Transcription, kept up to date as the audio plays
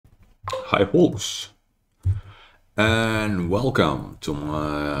Hi folks, and welcome to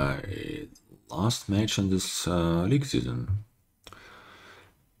my last match in this league season.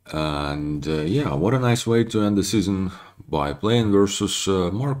 And yeah, what a nice way to end the season by playing versus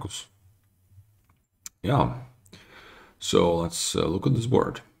Markus. Yeah, so let's look at this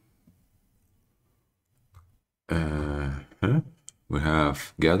board. We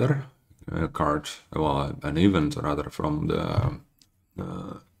have Gather, a card, well, an event rather from the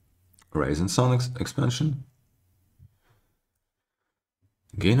Rise and Sun expansion.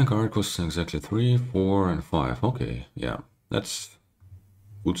 Gain a card costs exactly 3, 4, and 5. Okay, yeah, that's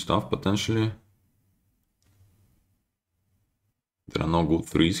good stuff potentially. There are no good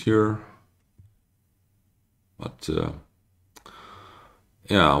threes here. But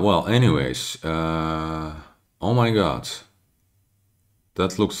yeah, well, anyways, oh my god.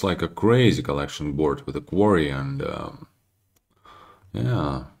 That looks like a crazy collection board with a quarry and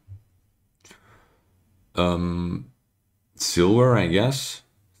yeah. Silver, I guess.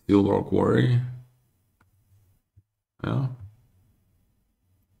 Silver quarry. Yeah.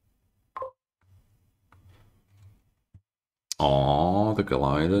 Oh, they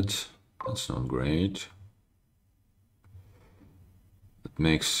collided. That's not great. It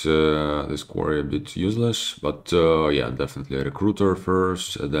makes this quarry a bit useless, but yeah, definitely a recruiter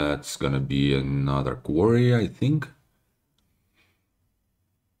first. That's gonna be another quarry, I think.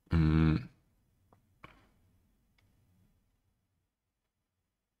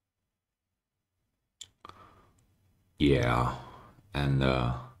 Yeah, and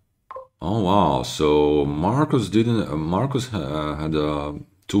oh wow, so Marcus didn't. Marcus had a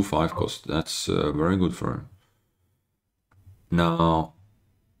 2-5 cost. That's very good for him. Now,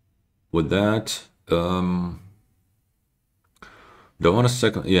 with that, don't want a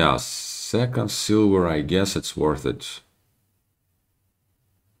second. Yeah, second silver. I guess it's worth it.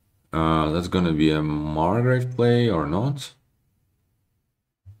 That's gonna be a Margrave play or not?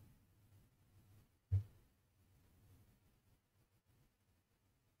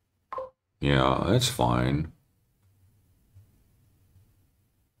 Yeah, that's fine.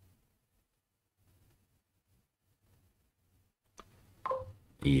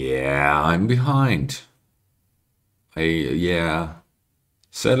 Yeah, I'm behind. Yeah.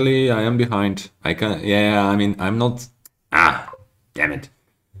 Sadly, I am behind. I can. Yeah, I mean, I'm not. Ah, damn it.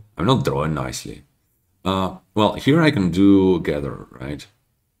 I'm not drawing nicely. Well, here I can do gather, right?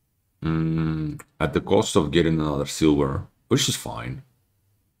 At the cost of getting another silver, which is fine.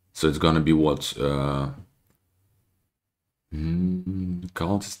 So it's gonna be what?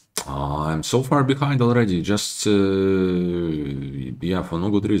 Cult. Oh, I'm so far behind already. Just yeah, for no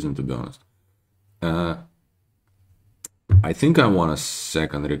good reason, to be honest. I think I want a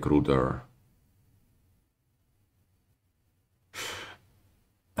second recruiter.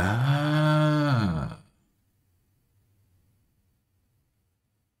 Ah.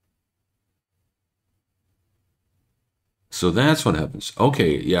 So that's what happens.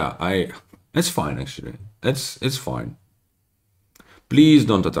 Okay, yeah, it's fine actually. It's fine. Please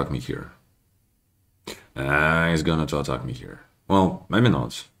don't attack me here. He's gonna to attack me here. Well, maybe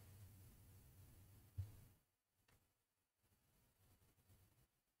not.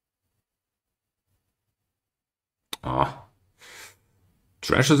 Ah,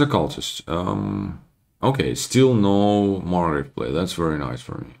 trash as a cultist. Okay, still no Margaret play. That's very nice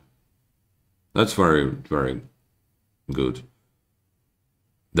for me. That's very good.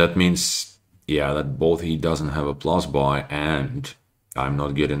 That means, yeah, that both he doesn't have a plus buy and I'm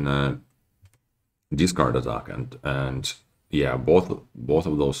not getting a discard attack and yeah, both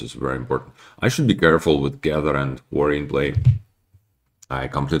of those is very important. I should be careful with gather and worry in play. I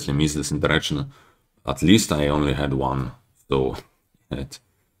completely missed this interaction. At least I only had one, so it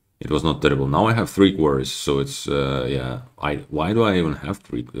was not terrible. Now I have 3 quarries, so it's yeah. Why do I even have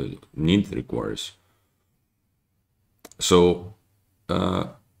need 3 quarries? So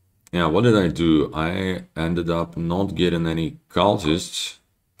yeah, what did I do? I ended up not getting any cultists,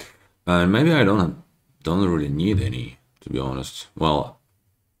 and maybe I don't really need any, to be honest. Well,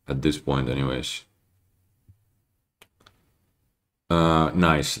 at this point, anyways.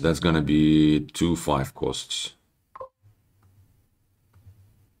 Nice. That's gonna be 2-5 costs.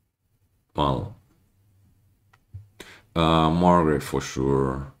 Well, Margaret for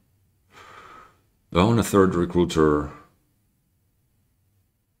sure. I own a third recruiter.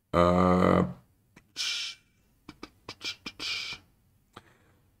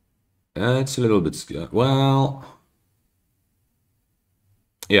 It's a little bit scary. Well,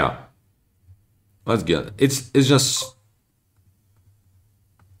 yeah. Let's get it. It's just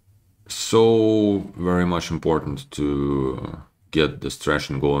so very much important to get this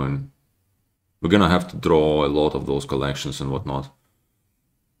trashing going. We're gonna have to draw a lot of those collections and whatnot.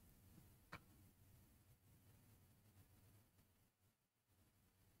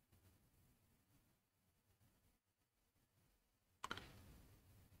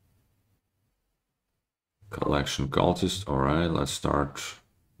 Collection cultist. All right, let's start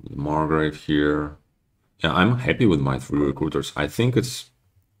with Margrave here. Yeah, I'm happy with my 3 recruiters. I think it's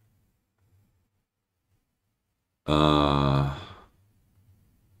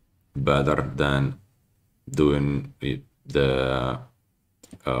better than doing the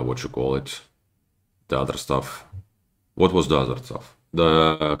what you call it, the other stuff. What was the other stuff?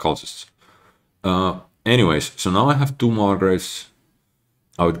 The cultists. Anyways, so now I have 2 Margraves.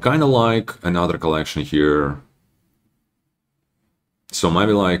 I would kind of like another collection here. So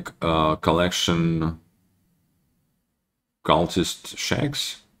maybe like collection cultist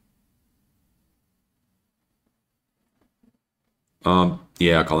shacks.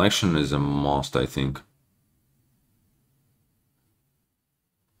 Yeah, collection is a must, I think.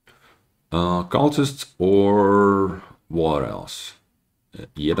 Cultists or what else?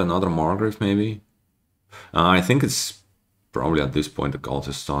 Yet another Margrave, maybe? I think it's probably at this point the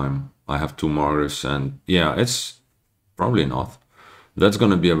cultist time. I have 2 Margraves, and yeah, it's probably enough. That's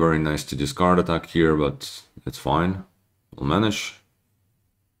gonna be a very nice to discard attack here, but it's fine. We'll manage.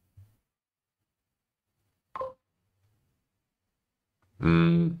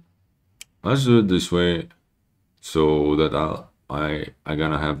 Let's do it this way, so that I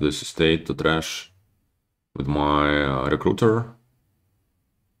gonna have this estate to trash with my recruiter.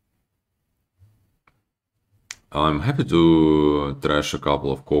 I'm happy to trash a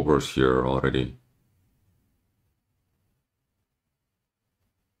couple of coppers here already.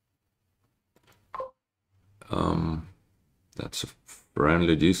 That's a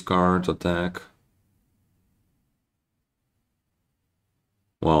friendly discard attack.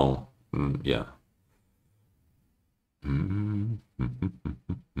 Well, yeah.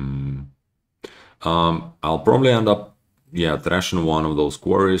 I'll probably end up, yeah, trashing one of those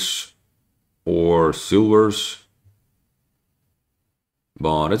quarries or silvers,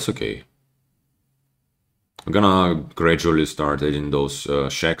 but it's okay. I'm gonna gradually start adding those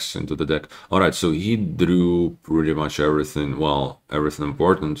shacks into the deck. Alright, so he drew pretty much everything, well, everything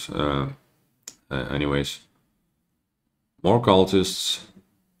important, anyways. More cultists.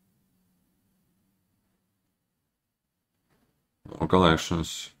 More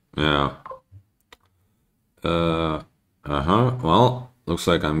collections, yeah. Well, looks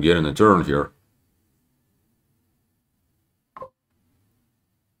like I'm getting a turn here.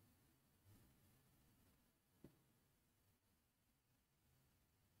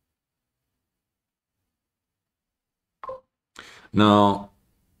 Now,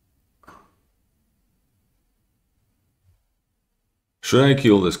 should I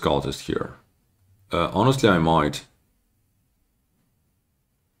kill this cultist here? Honestly, I might.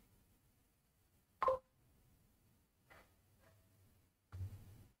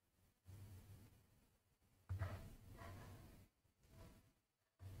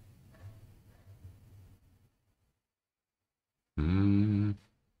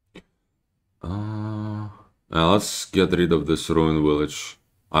 Let's get rid of this ruined village.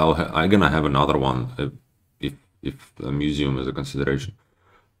 I'm gonna have another one if the museum is a consideration.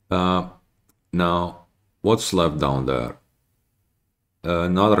 Now, what's left down there?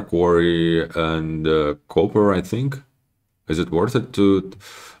 Another quarry and copper, I think. Is it worth it to?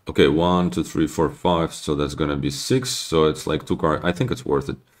 Okay, 1, 2, 3, 4, 5. So that's gonna be 6. So it's like 2 cards. I think it's worth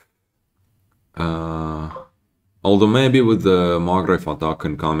it. Although maybe with the Margrave attack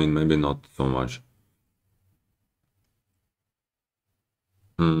incoming, maybe not so much.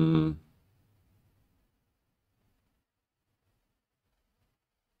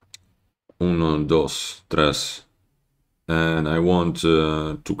 1, 2, 3. And I want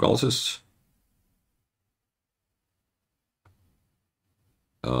 2 calces.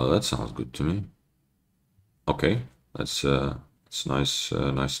 That sounds good to me. Okay, that's nice,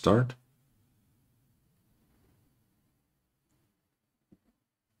 nice start.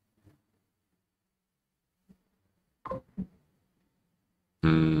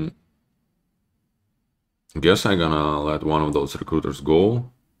 Guess I'm gonna let one of those recruiters go.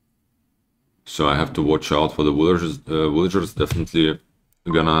 So I have to watch out for the villagers. Villagers definitely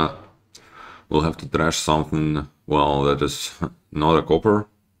gonna. We'll have to trash something. Well, that is not a copper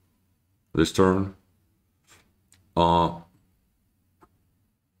this turn.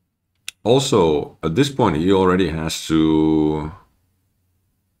 Also, at this point, he already has to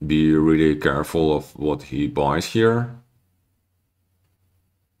be really careful of what he buys here.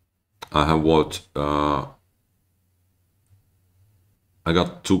 I have what? I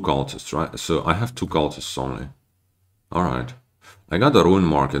got 2 cultists, right? So I have 2 cultists only. All right. I got a rune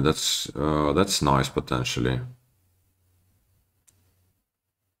market. That's nice potentially.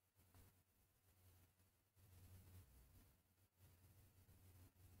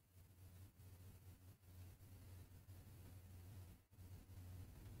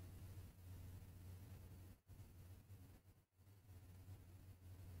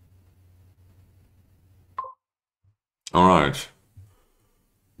 All right.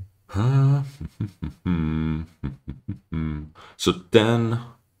 So 10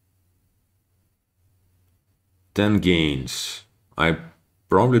 gains. I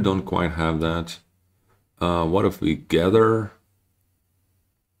probably don't quite have that. What if we gather?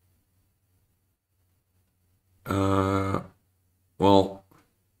 Well,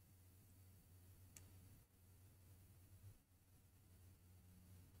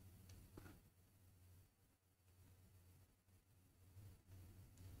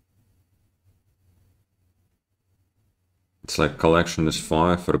 it's like collection is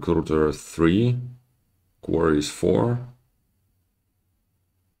 5, recruiter 3, quarry is 4.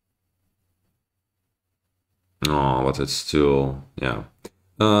 Oh, but it's still, yeah.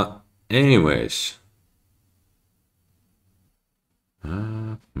 Anyways.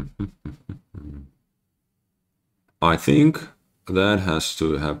 I think that has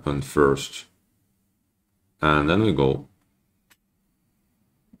to happen first. And then we go.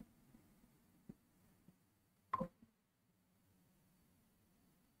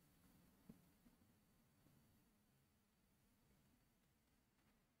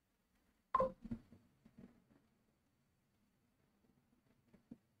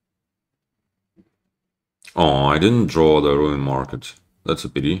 Oh, I didn't draw the ruin market. That's a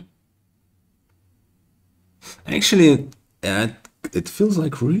pity. Actually, it feels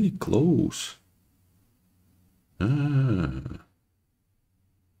like really close.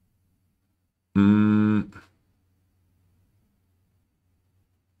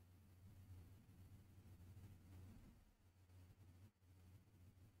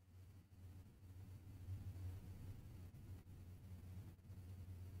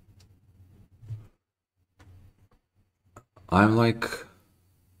 I'm like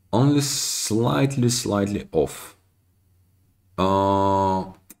only slightly off.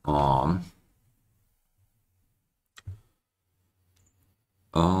 Um,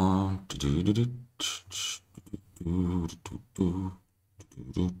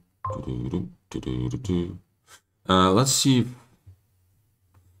 let's see.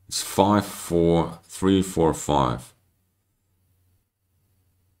 It's 5, 4, 3, 4, 5.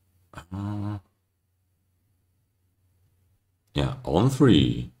 Yeah, on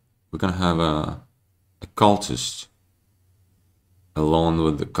 3, we're gonna have a cultist along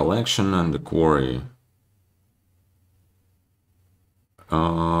with the collection and the quarry.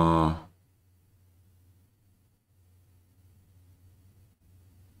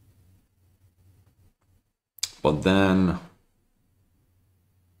 But then,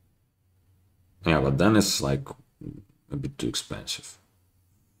 yeah, but then it's like a bit too expensive.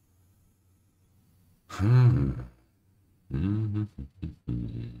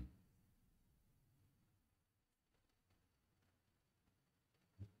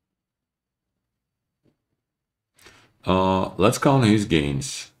 Let's count his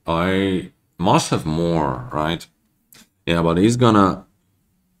gains. I must have more, right? Yeah, but he's gonna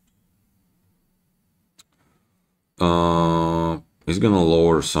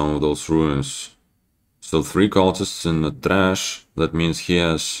lower some of those ruins. So 3 cultists in the trash. That means he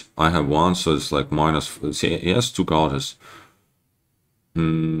has. I have 1, so it's like minus. He has 2 cultists.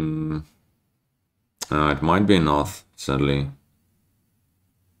 It might be enough, sadly.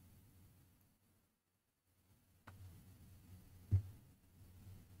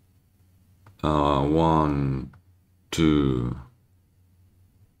 One, 2.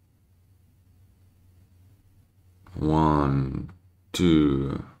 1,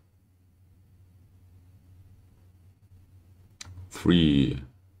 2, 3.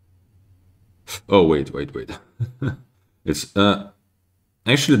 Oh, wait. It's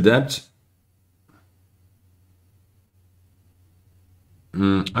actually that.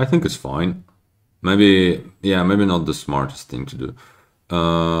 I think it's fine. Maybe, yeah, maybe not the smartest thing to do.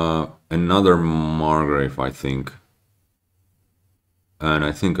 Another Margrave, I think. And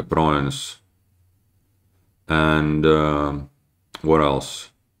I think a Province. And what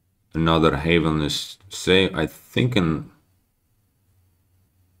else? Another Haven is, say, I think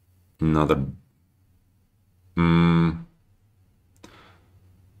another.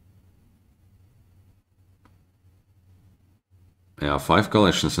 Yeah, 5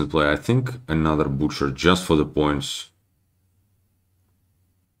 collections in play. I think another Butcher just for the points.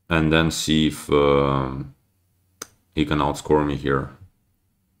 and then see if he can outscore me here.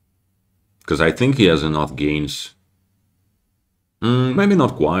 Because I think he has enough gains. Maybe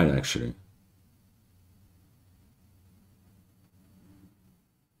not quite, actually.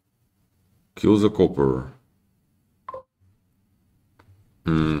 Kills a copper.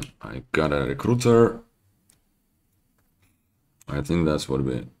 I got a recruiter. I think that's what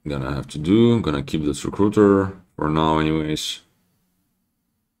we're gonna have to do. I'm gonna keep this recruiter for now anyways.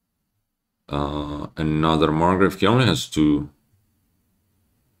 Another Margrave. He only has 2.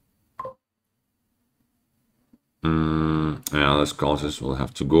 Yeah, this cultist will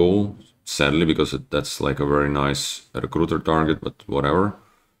have to go, sadly, because that's like a very nice recruiter target, but whatever.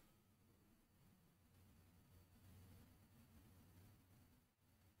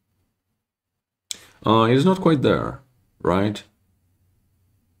 He's not quite there, right?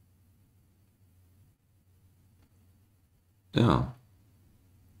 Yeah.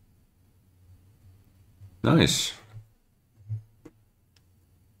 Nice.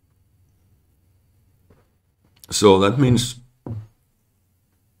 So that means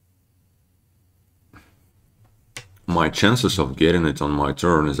my chances of getting it on my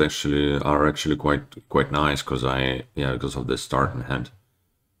turn are actually quite nice because of this start in hand.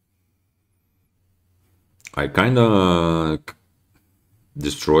 I kind of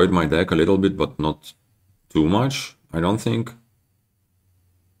destroyed my deck a little bit, but not too much, I don't think.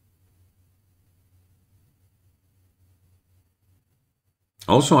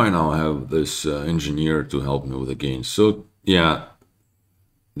 Also, I now have this engineer to help me with the gains. So yeah,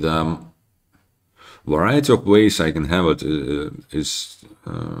 the variety of ways I can have it is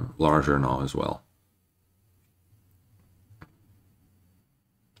larger now as well.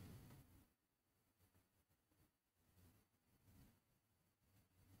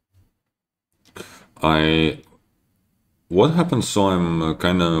 What happens so I'm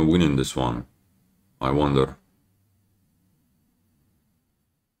kind of winning this one? I wonder.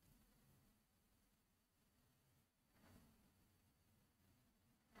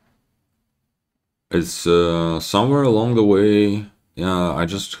 It's somewhere along the way. Yeah, I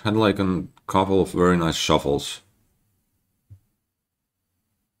just had like a couple of very nice shuffles.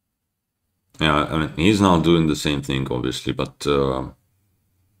 Yeah, I mean, he's now doing the same thing, obviously, but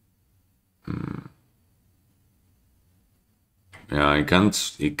yeah, he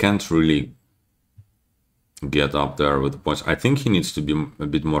can't really get up there with the points. I think he needs to be a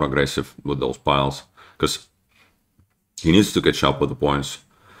bit more aggressive with those piles, because he needs to catch up with the points.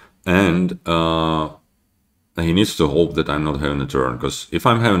 And he needs to hope that I'm not having a turn, because if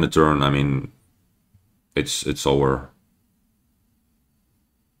I'm having a turn, I mean, it's over.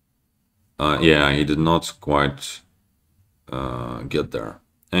 Yeah, he did not quite get there.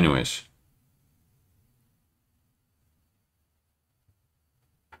 Anyways.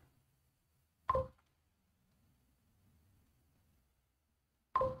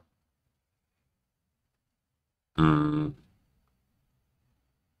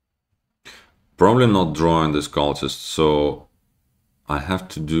 Probably not drawing this cultist, so I have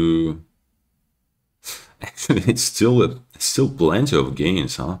to do... Actually, it's still plenty of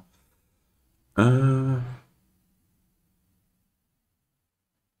gains, huh? And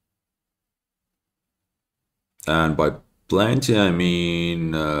by plenty, I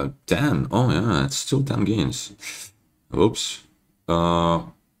mean 10. Oh yeah, it's still 10 gains. Oops.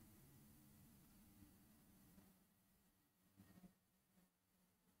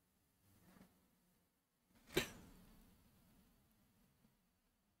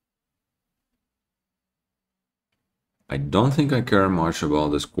 I don't think I care much about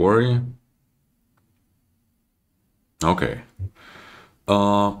this quarry. Okay.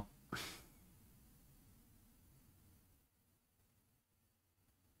 Yeah,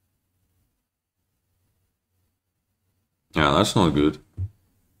 that's not good.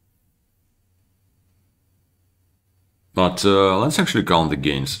 But let's actually count the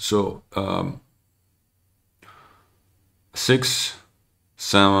gains. So 6,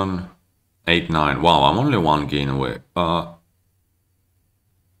 7, 8, 9. Wow, I'm only 1 gain away.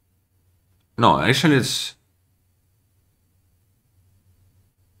 No, actually it's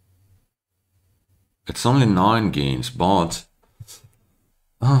only 9 gains, but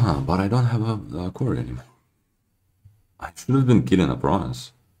I don't have a quarry anymore. I should have been killing a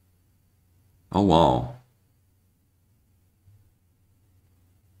bronze. Oh wow.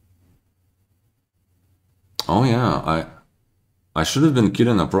 Oh yeah, I should have been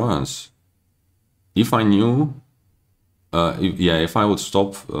killing a bronze. If I knew, if I would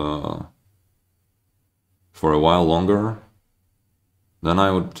stop for a while longer, then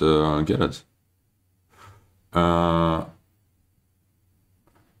I would get it.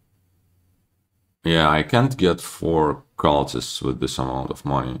 Yeah, I can't get 4 cultists with this amount of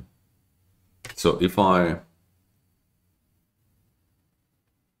money. So if I...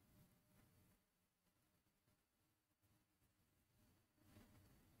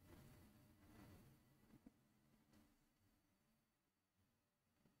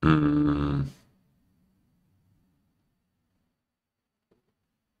 Mm,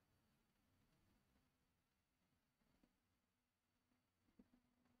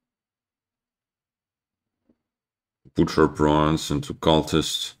 butcher bronze into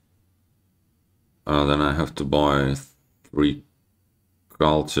cultist. Then I have to buy 3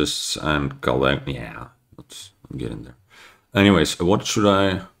 cultists and collect... Yeah, I'm getting there. Anyways, what should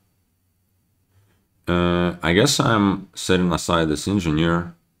I... I guess I'm setting aside this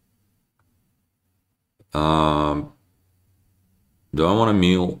engineer. Do I want a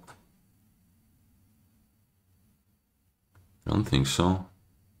meal? I don't think so.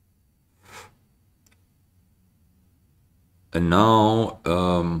 And now,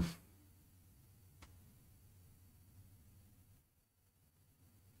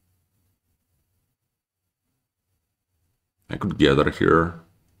 I could gather here.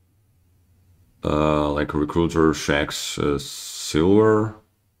 Like recruiter checks silver.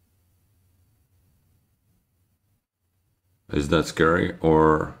 Is that scary?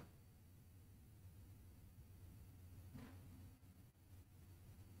 Or...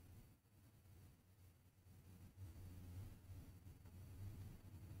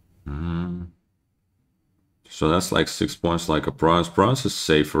 So that's like 6 points like a bronze. Bronze is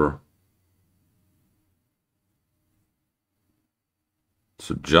safer.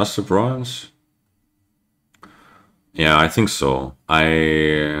 So just a bronze? Yeah, I think so. Do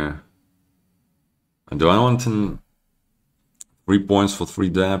I want 3 points for 3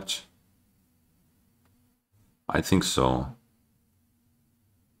 debt? I think so.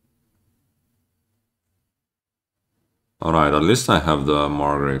 Alright, at least I have the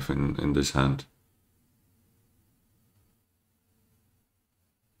Margrave in this hand.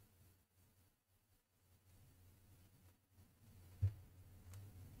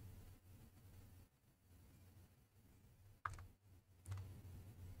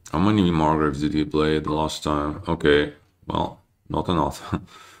 How many Margraves did he play the last time? Okay, well, not enough.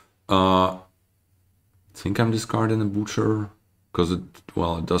 I think I'm discarding the Butcher, because it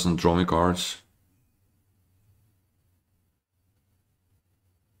doesn't draw me cards.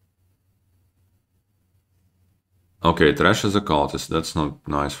 Okay, Trash as a cultist, that's not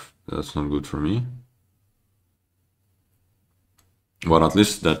nice, that's not good for me. But at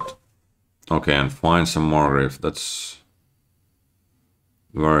least that... Okay, and find some Margrave, that's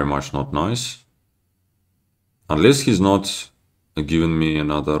very much not nice. At least he's not giving me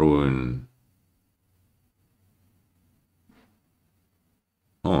another ruin.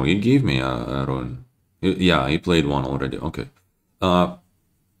 Oh, he gave me a ruin. Yeah, he played one already, okay.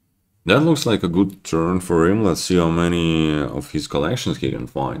 That looks like a good turn for him. Let's see how many of his collections he can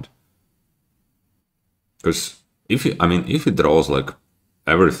find. Because if he draws like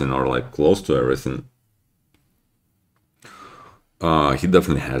everything or like close to everything, he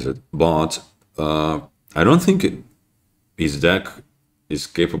definitely has it. But I don't think his deck is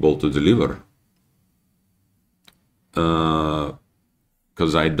capable to deliver.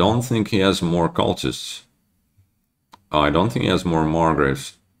 Because I don't think he has more cultists. I don't think he has more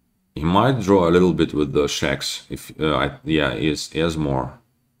Margraves. He might draw a little bit with the shacks. If yeah, he has more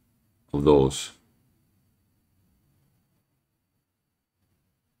of those.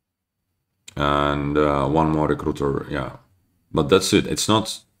 And one more recruiter, yeah. But that's it. It's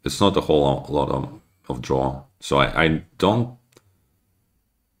not a whole lot of draw. So I don't...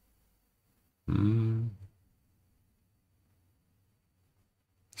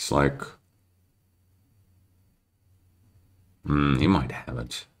 It's like... he might have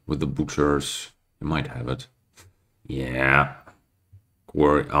it. With the butchers, he might have it. Yeah.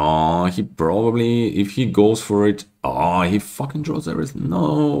 Oh, he probably... If he goes for it... Oh, he fucking draws everything.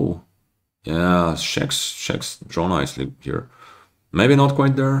 No. Yeah, checks draw nicely here. Maybe not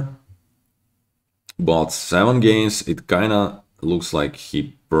quite there. But 7 gains, it kinda looks like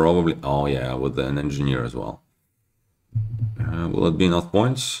he probably... Oh yeah, with an engineer as well. Will it be enough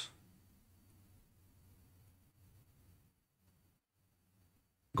points?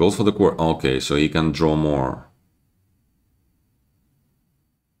 Goes for the core. Okay, so he can draw more.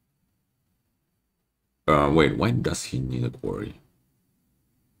 Wait, why does he need a quarry?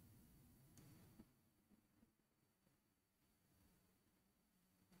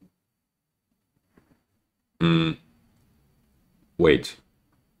 Wait.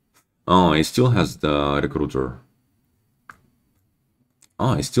 Oh, he still has the recruiter.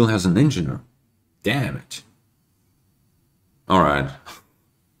 Oh, he still has an engineer. Damn it. Alright.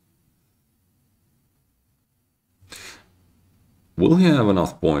 Will he have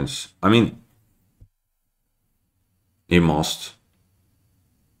enough points? I mean, he must.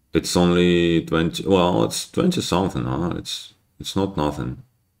 It's only 20, well, it's 20 something, huh? It's not nothing.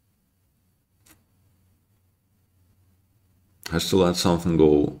 I still let something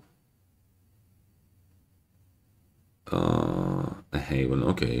go. A haven,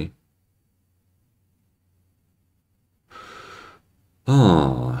 okay.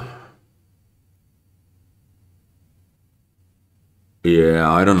 Oh. Yeah,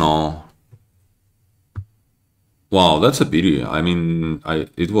 I don't know. Wow, that's a pity. I mean,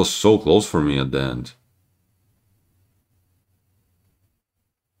 it was so close for me at the end.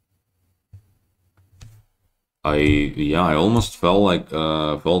 I almost felt like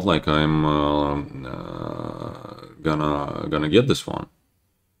I'm gonna get this one.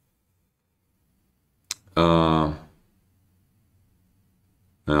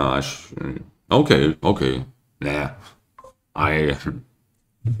 Yeah, okay. Nah, I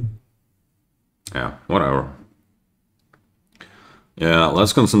yeah, whatever. Yeah,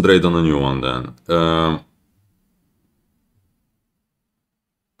 let's concentrate on a new one then.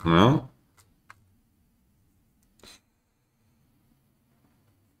 Well,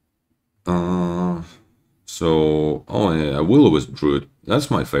 so oh yeah, Will'o'Wisp Druid.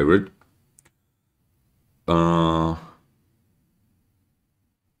 That's my favorite.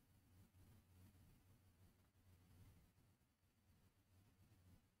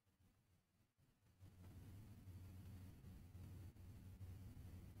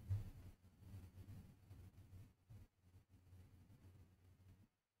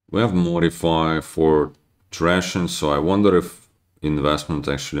 We have modify for trashing, so I wonder if investment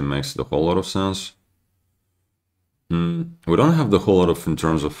actually makes the whole lot of sense. We don't have the whole lot of in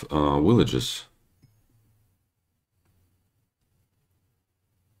terms of villages.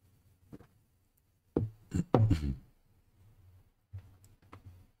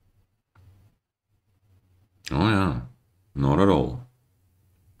 Oh yeah, not at all.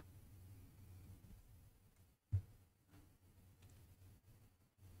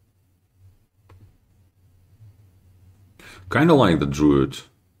 Kind of like the druid.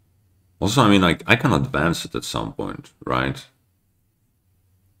 Also, I mean, I can advance it at some point, right?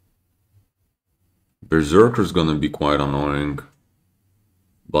 Berserker's gonna be quite annoying,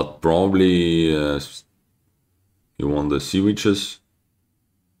 but probably you want the sea witches.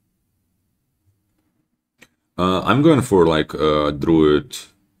 I'm going for like druid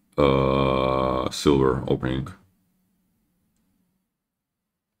silver opening.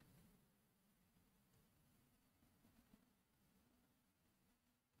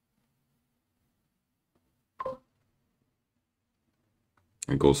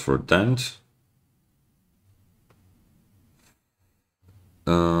 It goes for tent.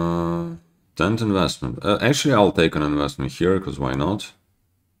 Tent investment. Actually, I'll take an investment here, because why not?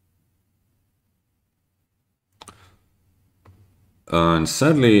 And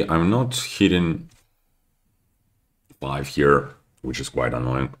sadly, I'm not hitting 5 here, which is quite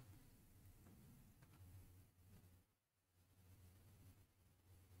annoying.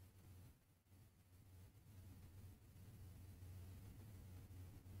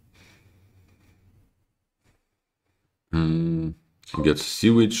 He gets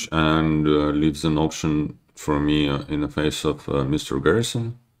Sea Witch and leaves an option for me in the face of Mr.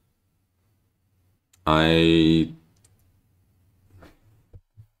 Garrison. I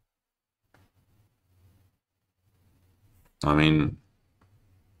mean,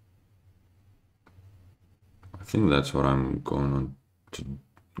 I think that's what I'm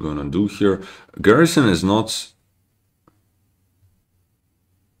gonna do here. Garrison is not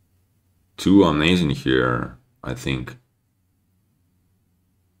too amazing here, I think.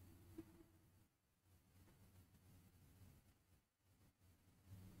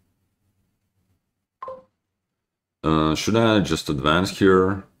 Should I just advance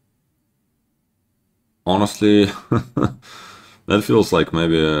here? Honestly, that feels like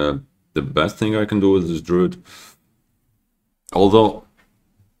maybe the best thing I can do with this druid. Although,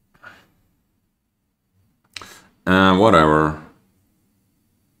 whatever.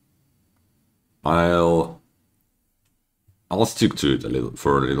 I'll stick to it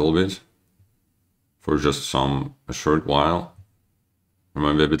for a little bit, for just a short while, or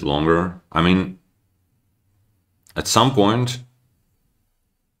maybe a bit longer. I mean, at some point,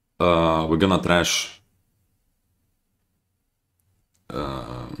 we're gonna trash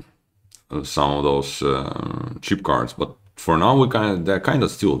some of those cheap cards, but for now they're kind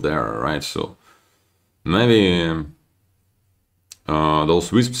of still there, right? So maybe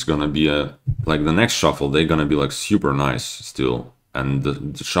those wisps gonna be like the next shuffle, they're gonna be like super nice still, and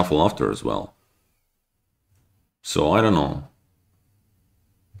the shuffle after as well. So I don't know.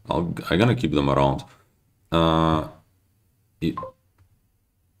 I'm gonna keep them around.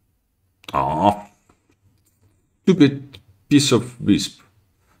 Oh, stupid piece of wisp.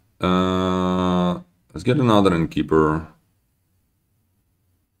 Let's get another innkeeper.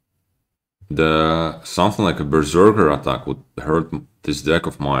 The something like a berserker attack would hurt this deck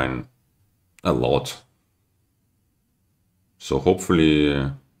of mine a lot. So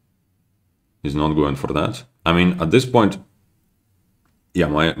hopefully he's not going for that. I mean, at this point, yeah,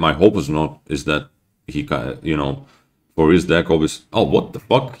 my hope is that he, you know, for his deck always. Oh, what the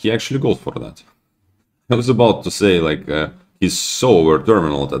fuck? He actually goes for that. I was about to say like he's so over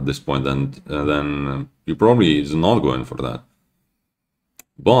terminal at this point, and then he probably is not going for that.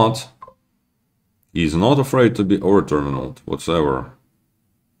 But he's not afraid to be over terminal whatsoever.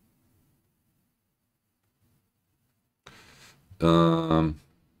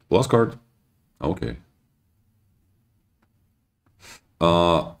 Plus card. Okay.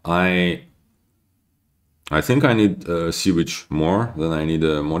 I think I need Sea Witch more than I need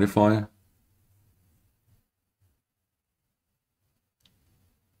a Modify.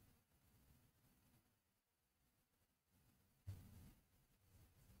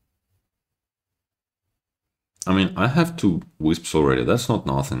 I mean, I have 2 Wisps already. That's not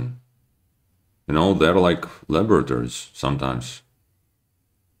nothing. You know, they're like laboratories sometimes.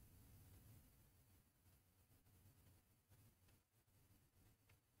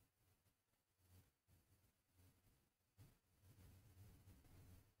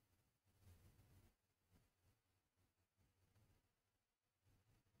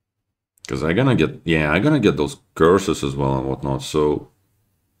 Because I'm gonna get, yeah, I'm gonna get those curses as well and whatnot, so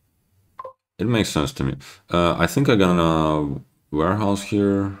it makes sense to me. I think I'm gonna warehouse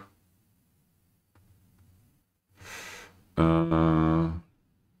here.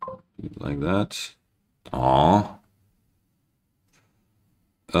 Like that. Aww.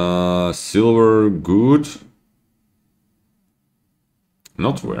 Silver, good.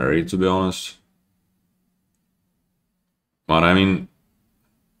 Not very, to be honest. But I mean,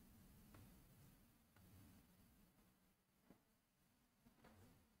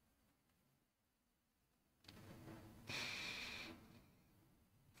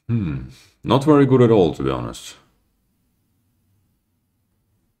 not very good at all, to be honest.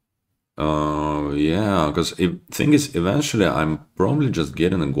 Yeah, because thing is, eventually I'm probably just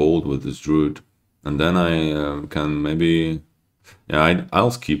getting a gold with this druid, and then I can maybe, yeah,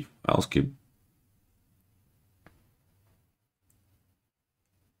 I'll skip. I'll skip.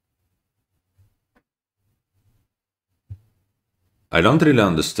 I don't really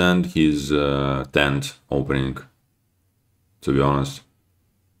understand his tent opening, to be honest.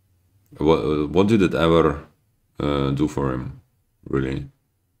 What did it ever do for him, really?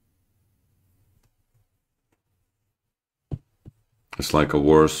 It's like a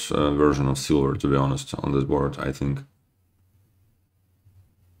worse version of silver, to be honest, on this board, I think.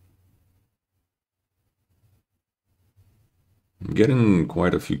 I'm getting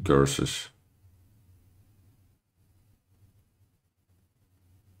quite a few curses.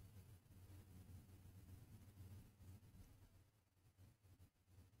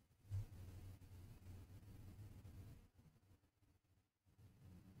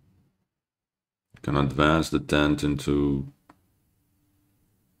 Can advance the tent into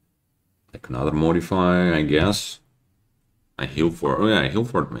like another modify, I guess. I heal for, oh yeah, heal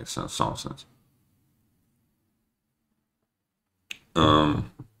for it makes sense, some sense.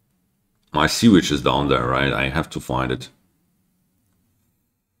 My Sea Witch is down there, right? I have to find it.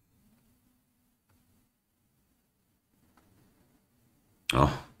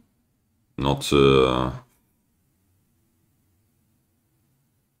 Oh, not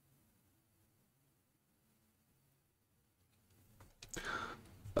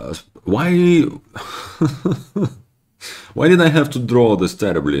why why did I have to draw this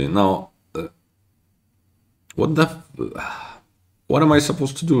terribly? Now, what the what am I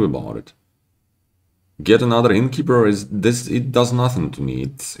supposed to do about it? Get another innkeeper is this, it does nothing to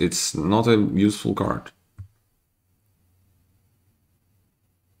me. It's not a useful card.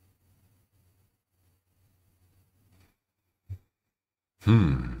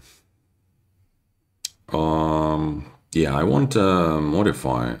 Yeah, I want a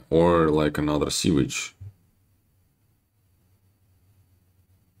modify or like another Sea Witch.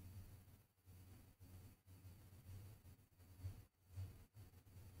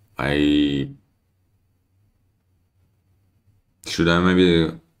 Should I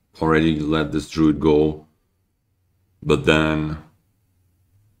maybe already let this druid go? But then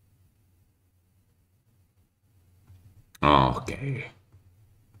Okay.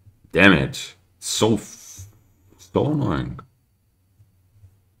 Damn it. So annoying.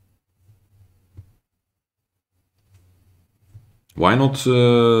 Why not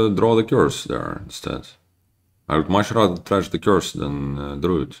draw the curse there instead? I would much rather trash the curse than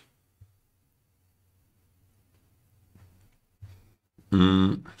Druid.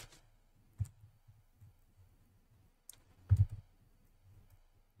 Mm.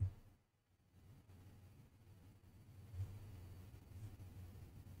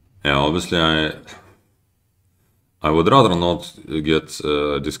 Yeah, obviously I would rather not get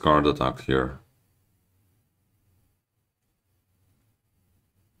discard attacked here.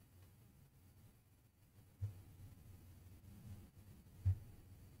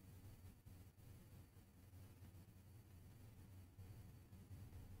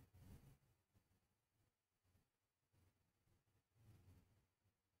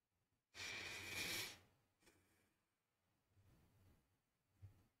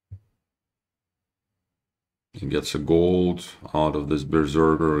 He gets a gold out of this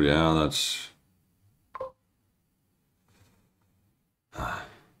berserker. Yeah, that's.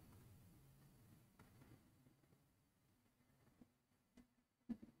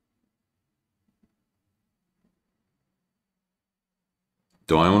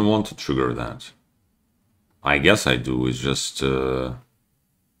 Do I even want to trigger that? I guess I do. It's just uh,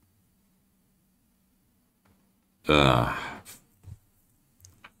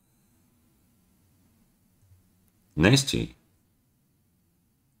 nasty.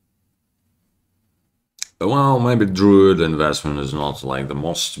 Well, maybe Druid investment is not like the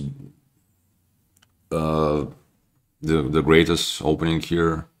most uh, the greatest opening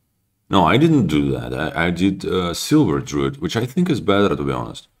here. No, I didn't do that. I did Silver Druid, which I think is better, to be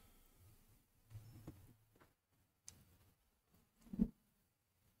honest.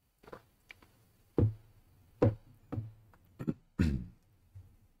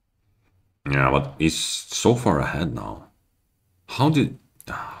 Yeah, but he's so far ahead now. How did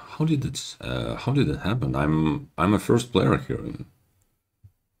how did it happen? I'm a first player here.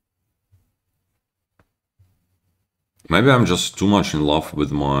 Maybe I'm just too much in love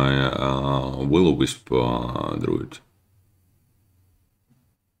with my Will'o'Wisp Druid.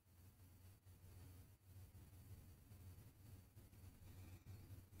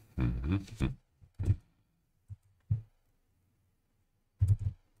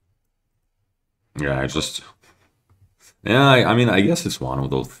 Yeah, I just yeah. I mean, I guess it's one of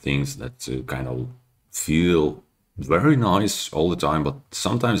those things that kind of feel very nice all the time, but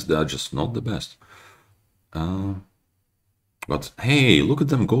sometimes they're just not the best. Uh, but hey, look at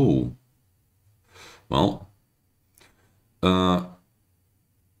them go. Well, uh,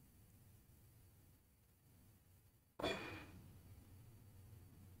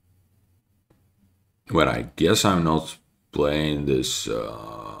 well, I guess I'm not playing this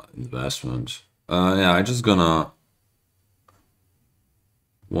investment. Yeah, I just gonna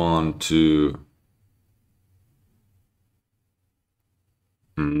want to.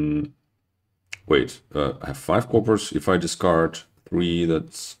 Mm, wait, I have 5 coppers. If I discard 3,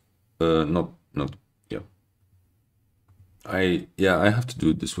 that's not yeah. I have to do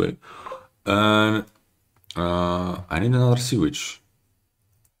it this way. And I need another sewage.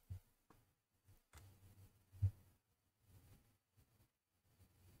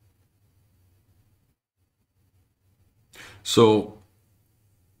 So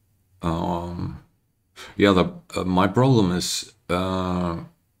yeah, the my problem is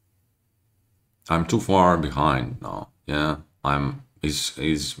I'm too far behind now. Yeah, I'm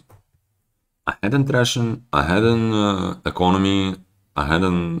is I had an Thrashin, I had an economy, I had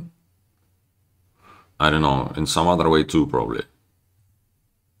an I don't know in some other way too probably.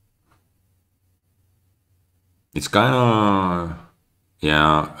 It's kind of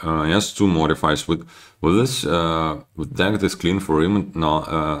yeah. He has 2 modifiers with this with deck that's clean for him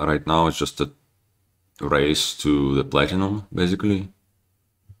now. Right now it's just a race to the platinum basically,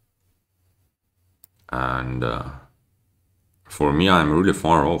 and for me I'm really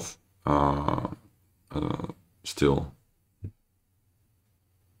far off still.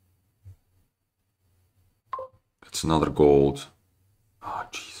 It's another gold. Oh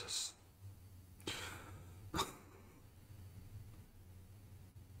Jesus.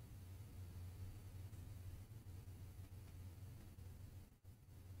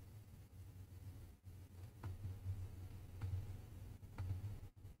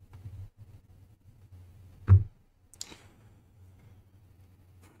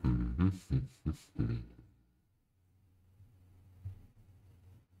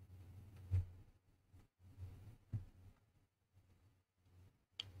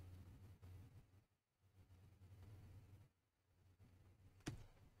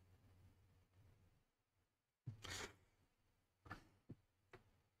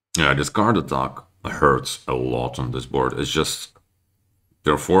 Yeah, this card attack hurts a lot on this board. It's just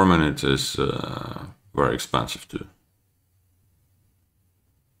performing it is very expensive too.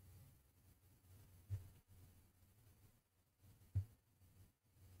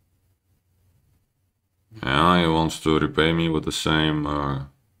 Yeah, he wants to repay me with the same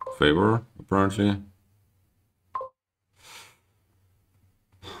favor, apparently.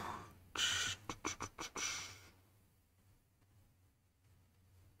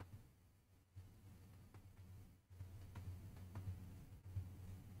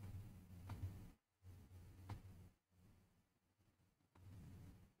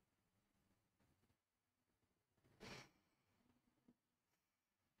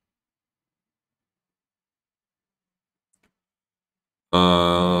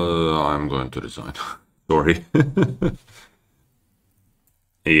 I'm going to resign. Sorry.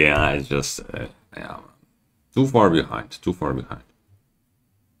 Yeah, it's just yeah, too far behind. Too far behind.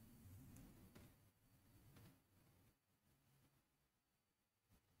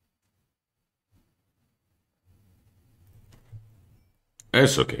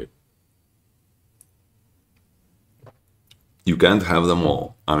 It's okay. You can't have them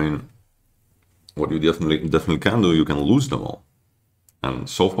all. I mean, what you definitely can do, you can lose them all. And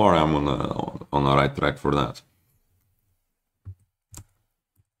so far, I'm on the right track for that.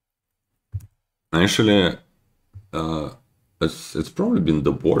 Actually, it's probably been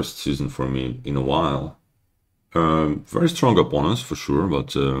the worst season for me in a while. Very strong opponents for sure,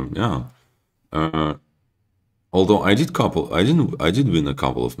 but yeah. Although I did win a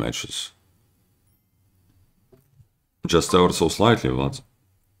couple of matches, just ever so slightly, but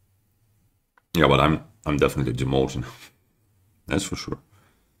yeah, but I'm definitely demoting. That's for sure.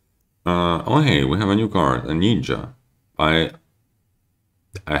 Oh hey, we have a new card, a ninja. I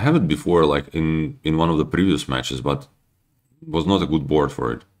I have it before, like in one of the previous matches, but it was not a good board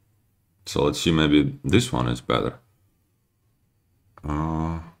for it. So let's see, maybe this one is better.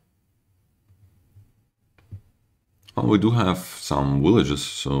 Well, we do have some villages,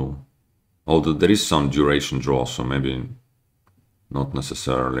 so although there is some duration draw, so maybe not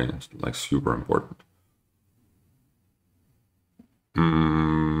necessarily like super important.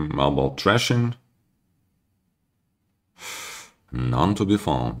 How about trashing? None to be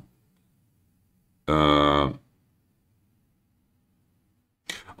found. Oh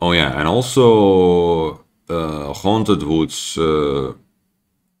yeah, and also Haunted Woods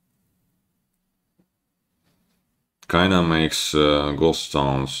kind of makes ghost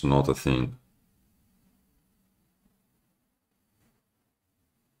towns not a thing.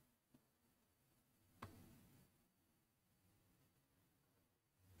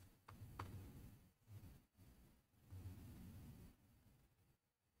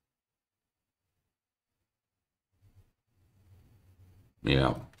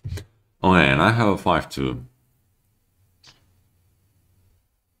 Yeah. Oh yeah, and I have a 5-2.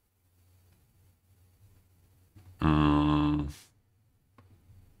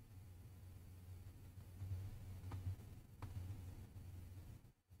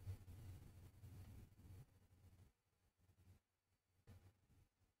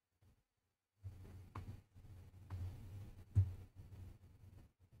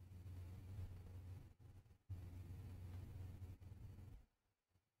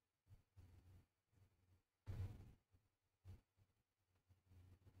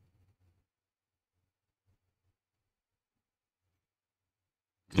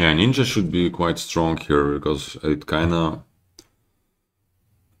 Yeah, ninja should be quite strong here because it kind of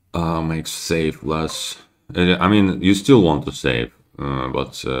makes save less. I mean, you still want to save,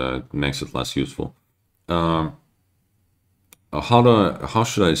 but it makes it less useful. How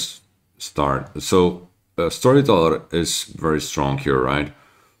should I start? So storyteller is very strong here, right?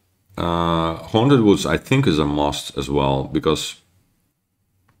 Haunted Woods I think is a must as well because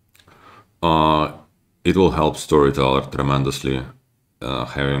it will help storyteller tremendously,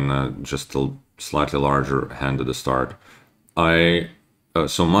 having just a slightly larger hand at the start.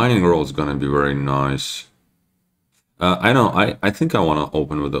 So mining roll is gonna be very nice. I know. I think I want to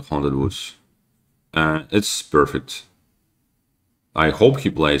open with the Haunted Woods. It's perfect. I hope he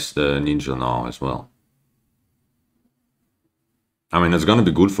plays the ninja now as well. I mean, it's gonna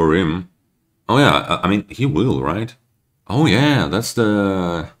be good for him. Oh yeah, I mean he will, right? Oh yeah, that's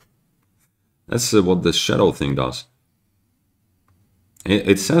what the shadow thing does.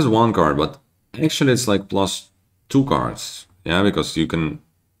 It says one card, but actually it's like plus 2 cards. Yeah, because you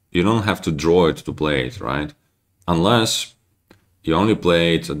don't have to draw it to play it, right? Unless you only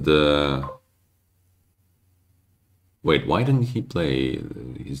play it at the. Wait, why didn't he play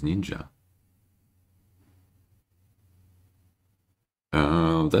his ninja?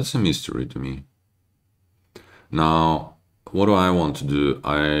 That's a mystery to me. Now, what do I want to do?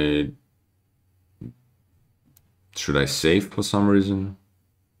 Should I save for some reason?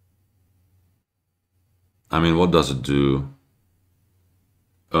 I mean, what does it do?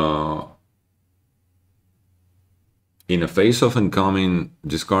 In a face of incoming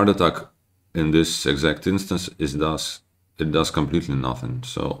discard attack, in this exact instance, it does completely nothing.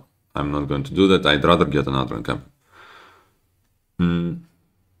 So I'm not going to do that. I'd rather get another encampment.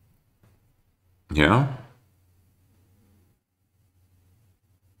 Yeah.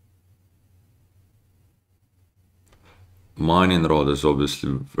 Mining rod is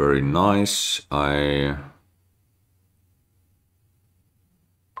obviously very nice.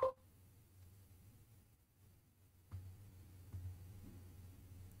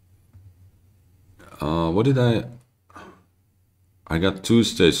 What did I got 2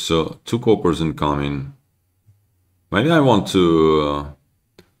 states, so 2 coppers incoming. Maybe I want to,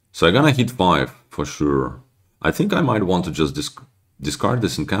 so I'm gonna hit 5 for sure. I think I might want to just discard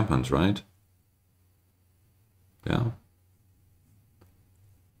this encampment, right? Yeah.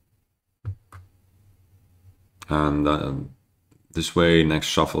 And this way next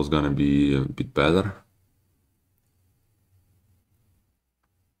shuffle is gonna be a bit better.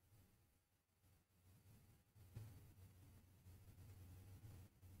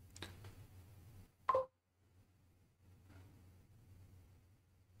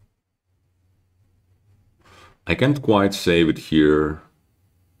 I can't quite save it here.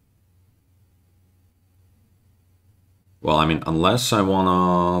 Well, I mean, unless I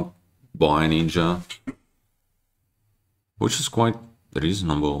wanna buy Ninja, which is quite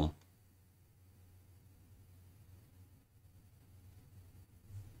reasonable.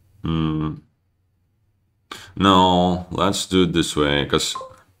 No, let's do it this way, because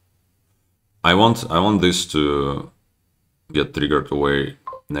I want this to get triggered away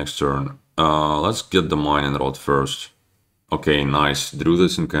next turn. Let's get the mining rod first. Okay, nice. Drew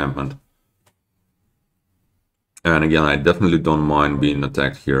this encampment. And again, I definitely don't mind being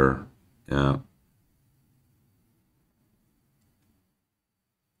attacked here. Yeah.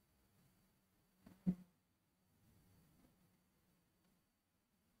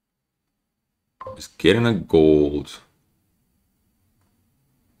 Just getting a gold.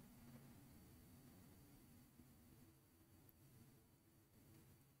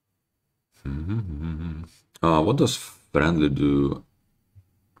 What does friendly do?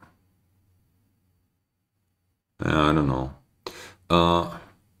 I don't know.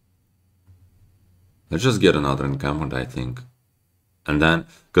 Let's just get another encampment, I think. And then,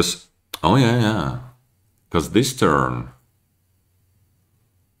 because, oh yeah. Because this turn,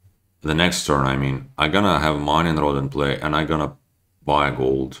 the next turn, I mean, I'm gonna have mining rod in play and I'm gonna buy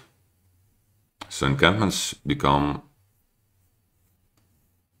gold. So encampments become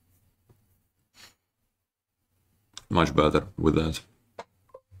much better with that.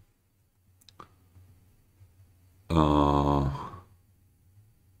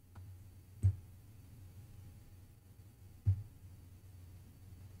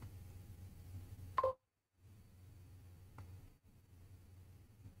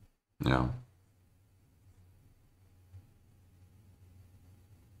 Yeah.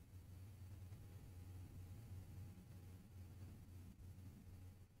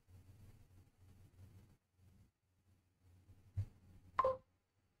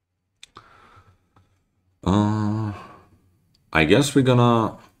 I guess we're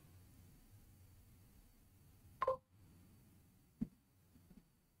gonna...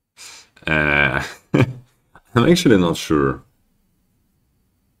 I'm actually not sure.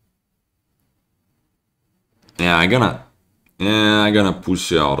 Yeah, I'm gonna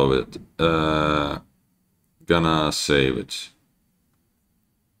push you out of it. Gonna save it.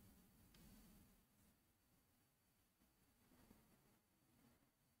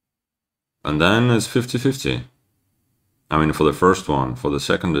 And then it's 50-50. I mean, for the first one. For the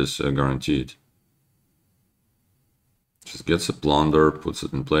second is guaranteed. Just gets a plunder, puts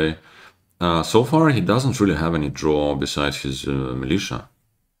it in play. So far, he doesn't really have any draw besides his militia.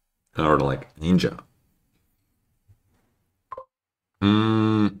 Or like ninja.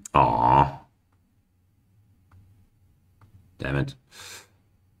 Aww. Damn it.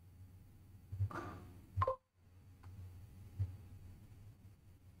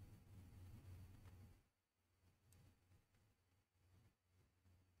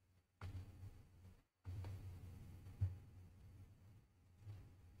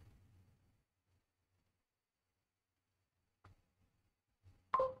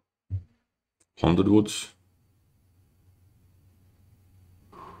 Haunted Woods.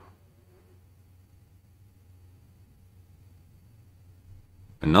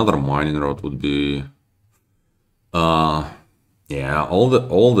 another mining road would be yeah,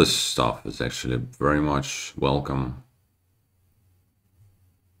 all this stuff is actually very much welcome.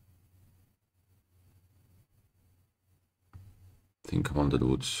 Think Haunted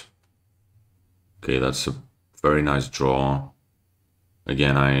Woods. Okay, that's a very nice draw.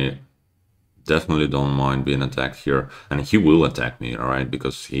 Again, I definitely don't mind being attacked here, and he will attack me, all right,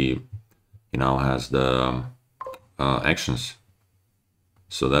 because he now has the actions.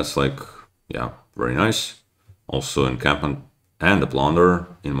 So that's like, yeah, very nice. Also encampment and the plunder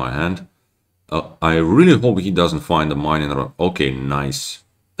in my hand. I really hope he doesn't find the mining road. Okay, nice.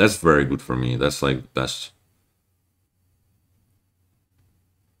 That's very good for me. That's like best.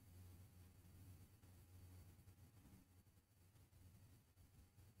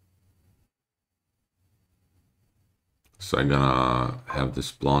 So I'm gonna have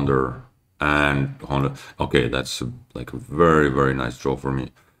this plunder and Honda. Okay, that's like a very, very nice draw for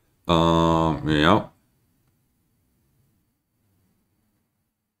me. Yeah.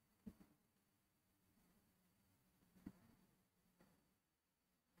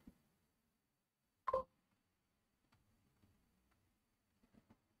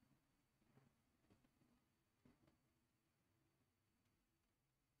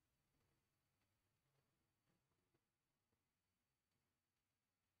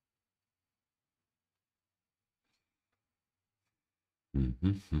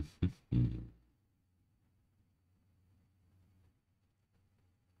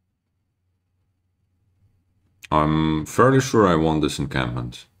 I'm fairly sure I won this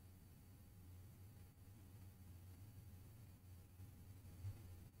encampment.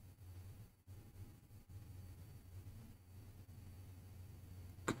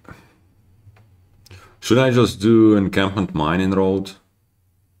 Should I just do encampment mining road?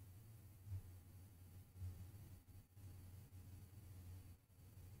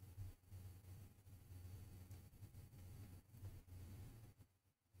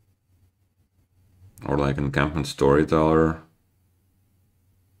 Or like encampment storyteller?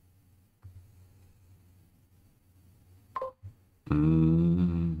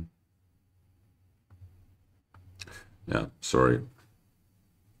 Yeah, sorry.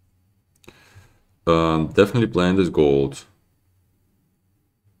 Definitely playing this gold.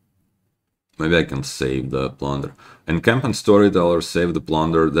 Maybe I can save the plunder. Encampment storyteller, save the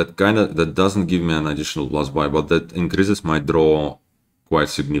plunder. That doesn't give me an additional plus buy, but that increases my draw quite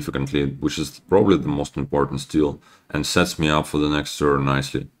significantly, which is probably the most important still, and sets me up for the next turn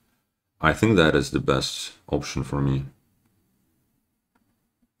nicely. I think that is the best option for me.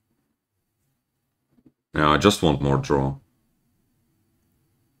 Yeah, I just want more draw.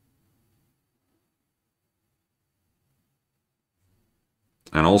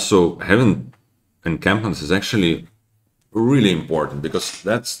 And also having encampments is actually really important because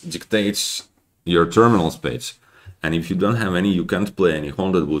that dictates your terminal space. And if you don't have any, you can't play any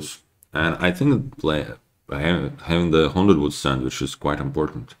Haunted Woods. And I think having the Haunted Woods sandwich is quite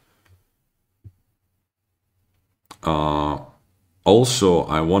important. Also,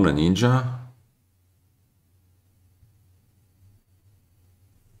 I want a ninja.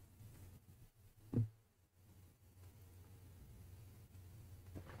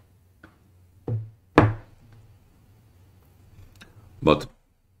 But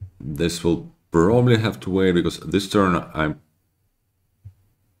this will probably have to wait because this turn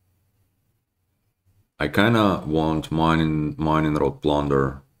I kinda want mining road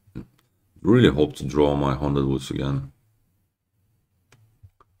plunder. Really hope to draw my Haunted Woods again.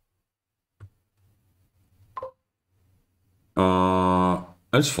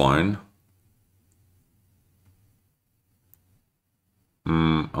 That's fine.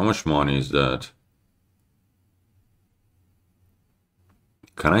 How much money is that?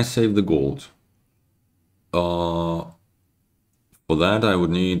 Can I save the gold? For that I would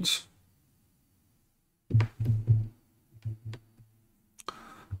need...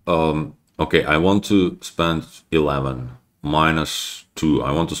 okay, I want to spend 11 minus 2.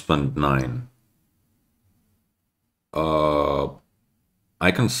 I want to spend 9.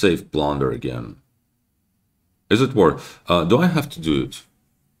 I can save plunder again. Is it worth? Do I have to do it?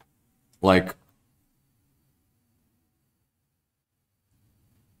 Like...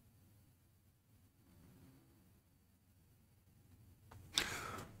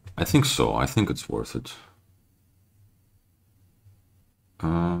 I think so. I think it's worth it.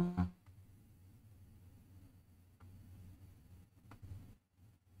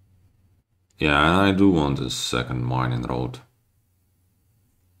 Yeah, and I do want a second mining road.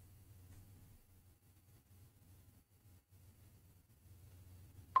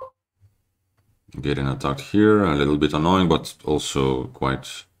 Getting attacked here, a little bit annoying, but also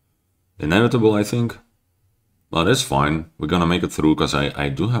quite inevitable, I think. But it's fine. We're gonna make it through because I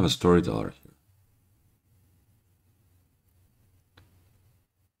do have a storyteller here.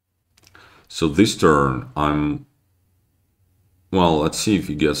 So this turn, well, let's see if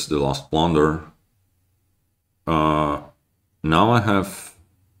he gets the last plunder. Now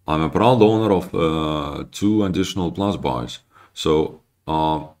I'm a proud owner of 2 additional plus buys. So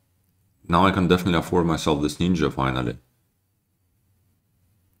now I can definitely afford myself this ninja finally.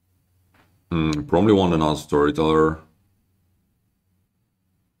 Probably want another storyteller.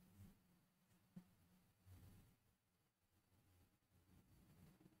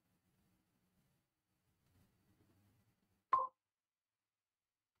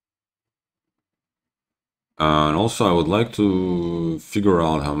 And also I would like to figure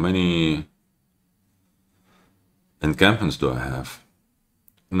out how many encampments do I have.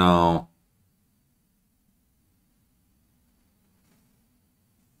 Now,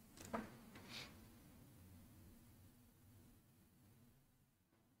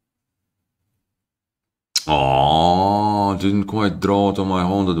 oh, didn't quite draw to my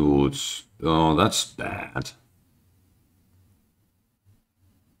Haunted Woods. Oh, that's bad.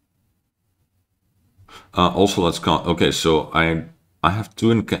 Also, let's count. Okay, so I have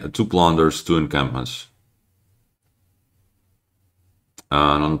two plunders, 2 encampments,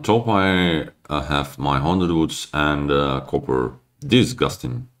 and on top I have my Haunted Woods and copper.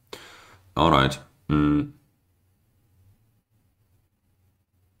 Disgusting. All right.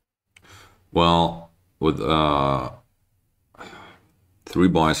 Well, with 3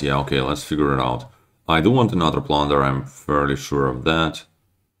 buys, yeah. Okay, let's figure it out. I do want another plunder. I'm fairly sure of that.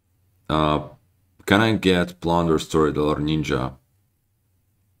 Can I get plunder, storyteller, ninja?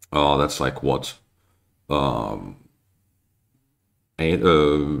 Oh, that's like what? 14,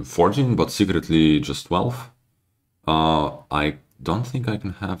 but secretly just 12. I don't think I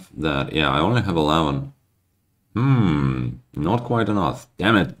can have that. Yeah, I only have 11. Not quite enough.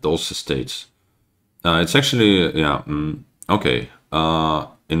 Damn it, those estates. It's actually, yeah, okay.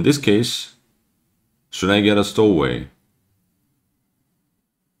 In this case, should I get a stowaway?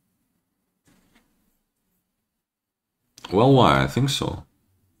 Well, why? I think so.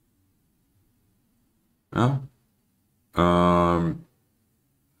 Yeah.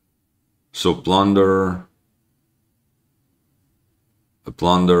 So plunder, a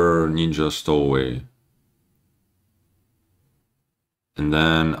plunder, ninja, stowaway. And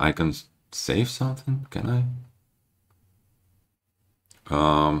then I can save something, can I?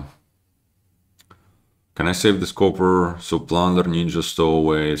 Can I save this copper? So plunder, ninja,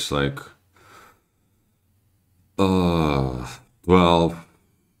 stowaway, it's like 12,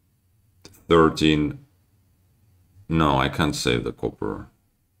 13. No, I can't save the copper.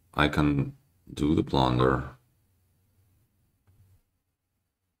 I can do the plunder.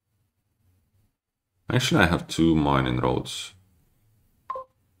 Actually, I have 2 mining roads.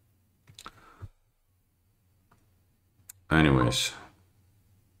 Anyways.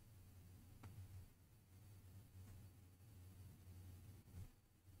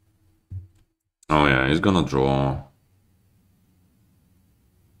 Oh yeah, he's gonna draw.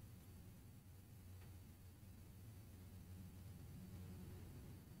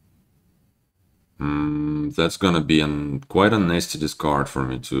 That's gonna be quite a nasty discard for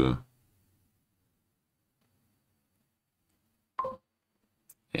me too.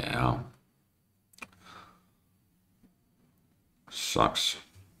 Yeah. Sucks.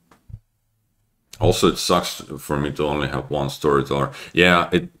 Also, it sucks for me to only have 1 storyteller. Yeah,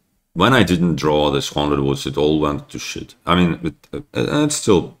 when I didn't draw this Haunted Woods, it all went to shit. I mean, it's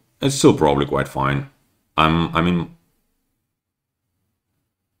still probably quite fine. I mean,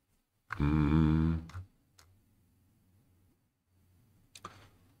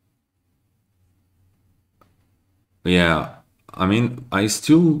 yeah. I mean, I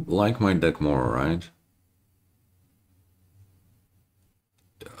still like my deck more, right?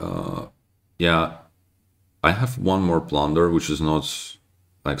 Yeah, I have 1 more plunder, which is not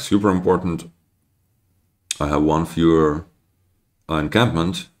like super important. I have 1 fewer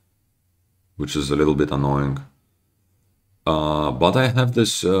encampment, which is a little bit annoying. But I have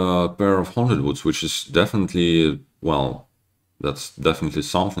this pair of Haunted Woods, which is definitely, well, that's definitely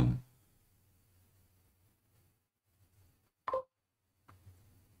something.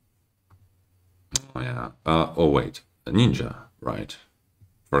 Oh yeah. Oh wait, a ninja, right?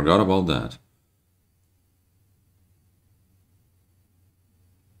 Forgot about that.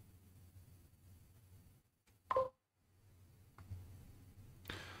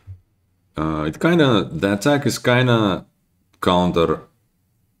 The attack is kinda counter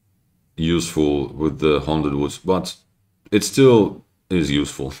useful with the Haunted Woods, but it still is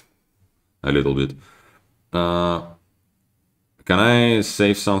useful a little bit. Can I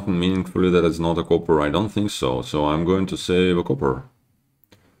save something meaningfully that is not a copper? I don't think so. So I'm going to save a copper,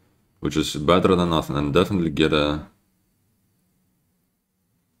 which is better than nothing, and definitely get a...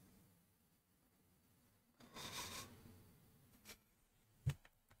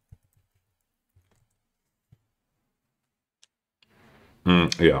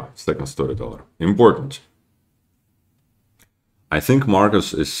 yeah, second storyteller. Important. I think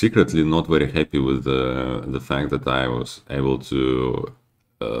Marcus is secretly not very happy with the fact that I was able to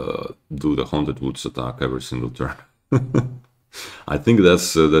do the Haunted Woods attack every single turn. I think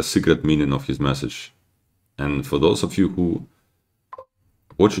that's the secret meaning of his message. And for those of you who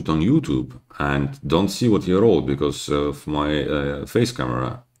watch it on YouTube and don't see what he wrote because of my face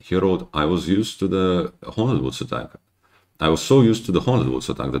camera, he wrote, I was used to the Haunted Woods attack. I was so used to the Haunted Woods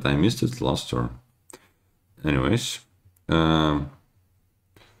attack that I missed it last turn. Anyways, my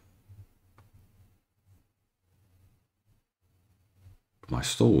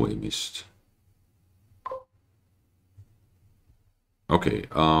stowaway missed. Okay,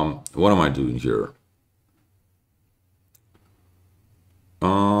 what am I doing here?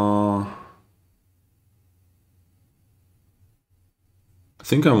 I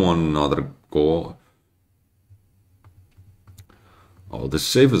think I want another goal. Oh, the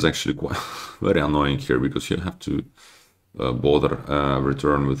save is actually quite very annoying here because you have to bother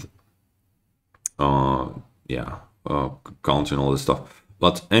return with counting all this stuff.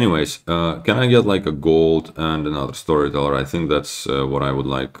 But anyways, can I get like a gold and another storyteller? I think that's what I would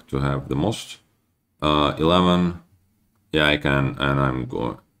like to have the most. 11. Yeah, I can, and I'm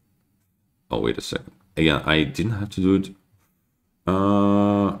going... Oh, wait a second. Again, I didn't have to do it.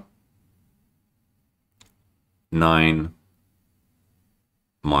 9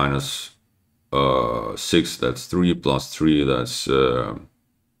 minus 6, that's 3, plus 3, that's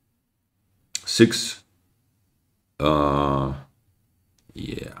 6.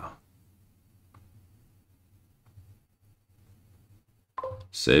 Yeah.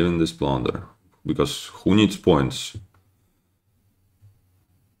 Saving this plunder, because who needs points?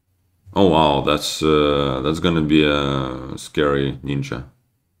 Oh wow, that's gonna be a scary ninja.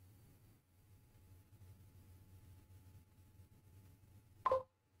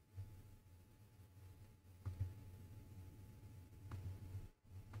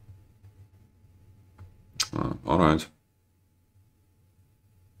 All right.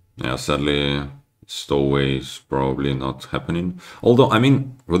 Yeah, sadly, stowaway is probably not happening. Although, I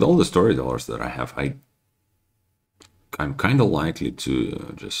mean, with all the storytellers that I have, I'm kind of likely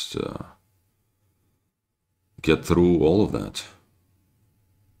to just get through all of that.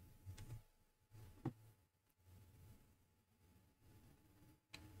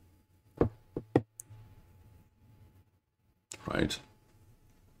 Right.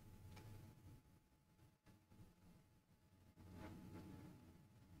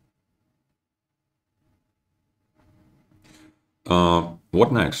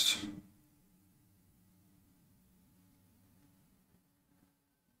 What next?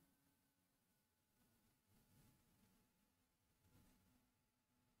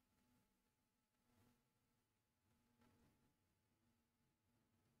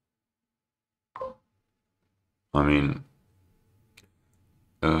 I mean,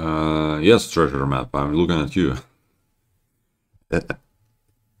 yes, treasure map. I'm looking at you.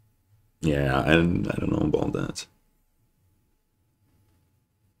 Yeah, I don't know about that.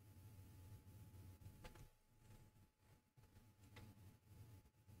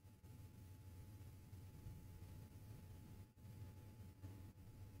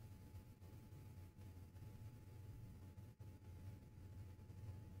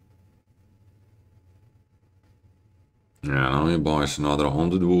 Yeah, now he buys another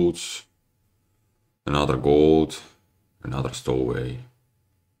 100 woods, another gold, another stowaway.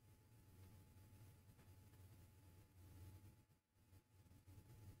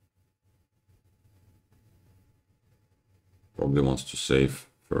 Probably wants to save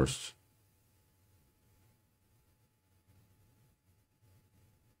first.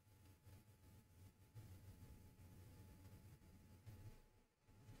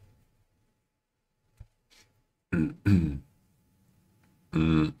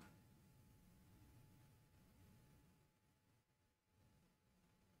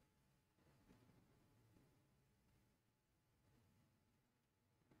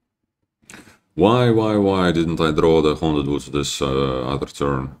 Why didn't I draw the 100 woods this other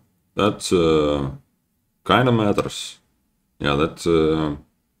turn? That kind of matters. Yeah, that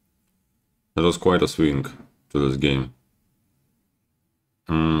was quite a swing to this game.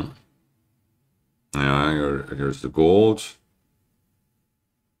 Yeah, here's the gold.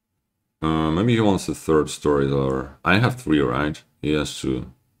 Maybe he wants the third storyteller. I have 3, right? He has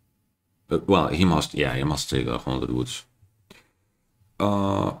 2. Well, he must. Yeah, he must take 100 woods.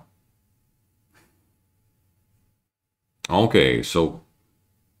 Okay, so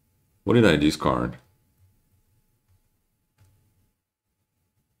what did I discard?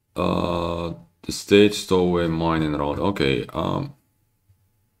 The stage stowaway mining road. Okay.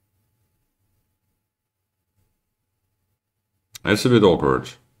 It's a bit awkward.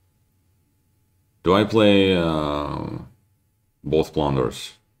 Do I play both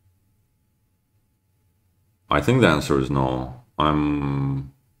plunders? I think the answer is no.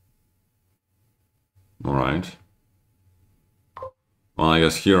 I'm all right. Well, I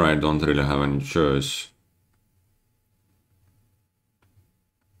guess here I don't really have any choice.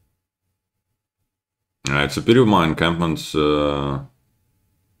 It's a pity of my encampments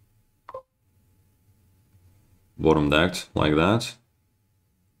bottom decked like that.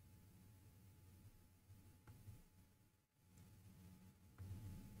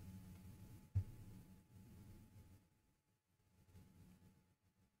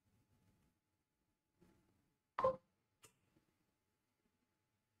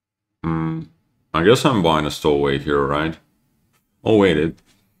 I guess I'm buying a stowaway here, right? Oh wait, it.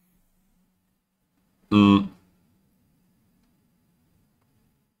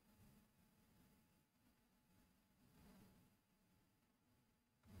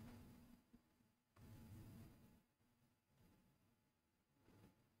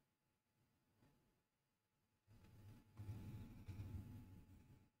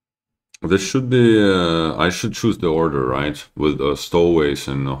 This should be. I should choose the order, right? With stowaways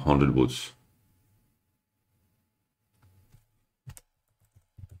and 100 woods.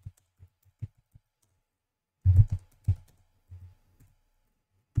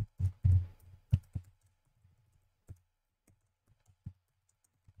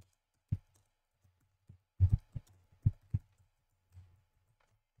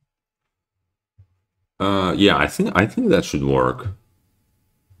 Yeah, I think that should work.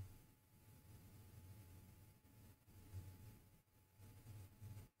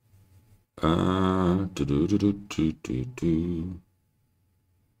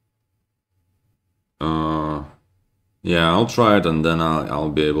 Yeah, I'll try it and then I'll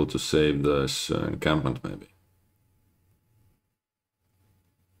be able to save this encampment maybe.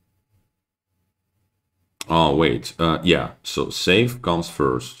 Oh wait, yeah. So save comes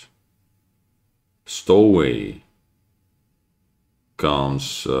first. Stowaway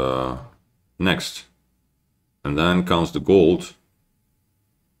comes next, and then comes the gold,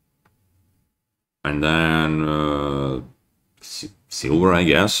 and then silver, I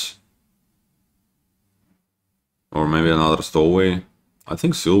guess, or maybe another stowaway. I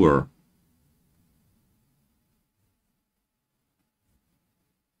think silver.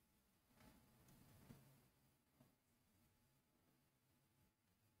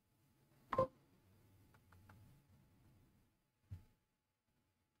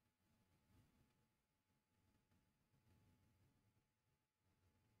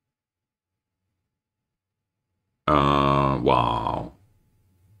 Wow.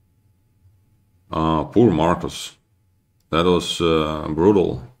 Poor Marcus. That was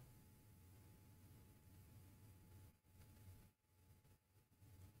brutal.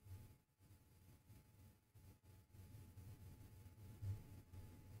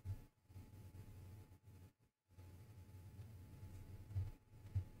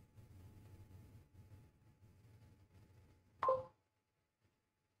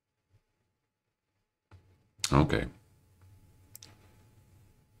 Okay.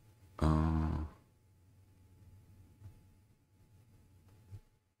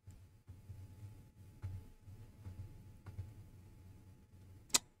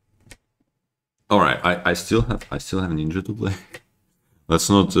 All right. I still have ninja to play. Let's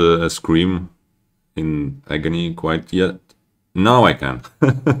not scream in agony quite yet. Now I can.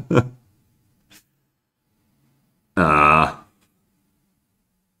 Ah.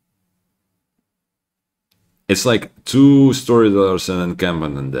 It's like 2 storytellers and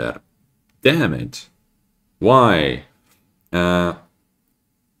encampment in there. Damn it. Why? Uh,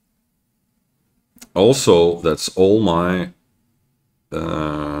 Also, that's uh, all my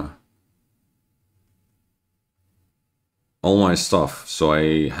stuff. So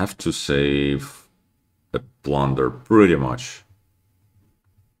I have to save a plunder pretty much.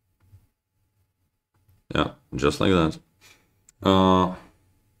 Yeah, just like that.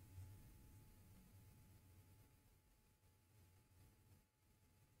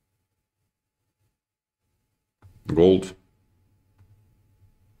 Gold.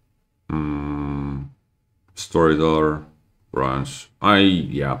 storyteller, bronze.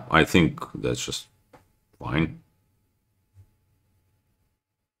 Yeah, I think that's just fine.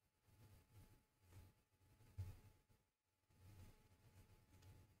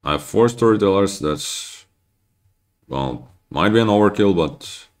 I have 4 storytellers. That's, well, might be an overkill,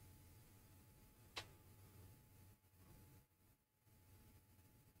 but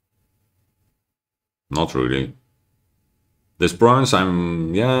not really. This bronze,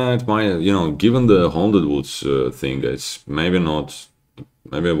 yeah, it might, given the Haunted Woods thing, it's maybe not,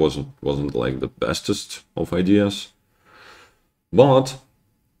 maybe it wasn't like the bestest of ideas, but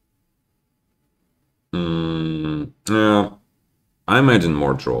yeah, I imagine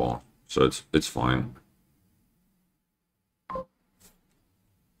more draw, so it's fine.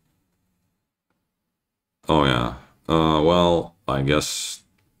 Oh yeah, well, I guess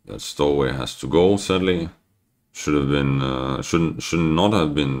that stowaway has to go. Sadly, should have been, should not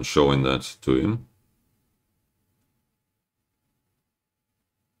have been showing that to him.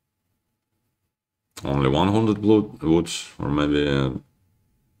 Only 100 woods, or maybe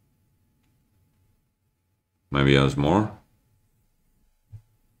he has more.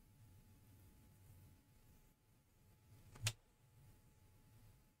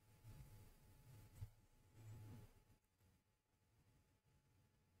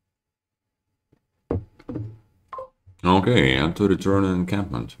 Okay, and to return an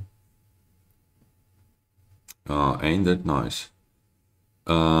encampment. Ain't that nice?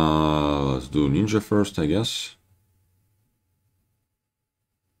 Let's do ninja first, I guess.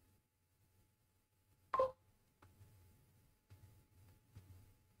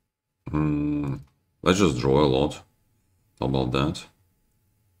 Let's just draw a lot. How about that?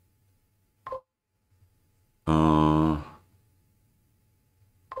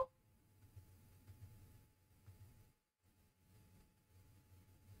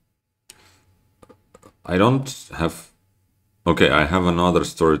 I don't have... Okay, I have another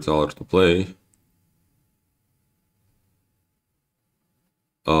storyteller to play.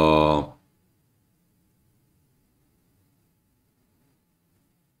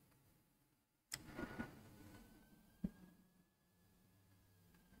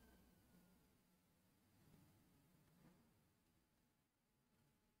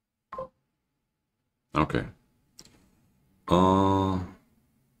 Okay.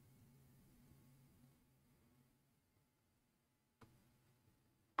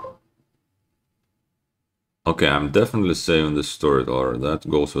 Okay, I'm definitely saving this storyteller. That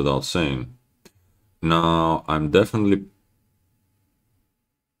goes without saying. Now, I'm definitely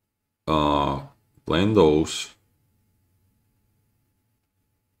playing those.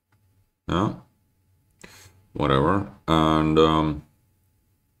 Yeah. Whatever. And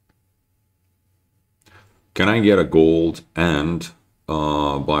can I get a gold and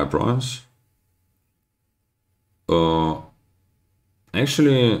buy bronze?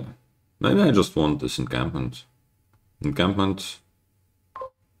 Actually, maybe I just want this encampment. Encampment.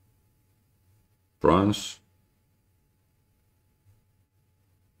 Bronze.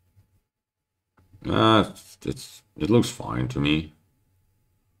 It looks fine to me.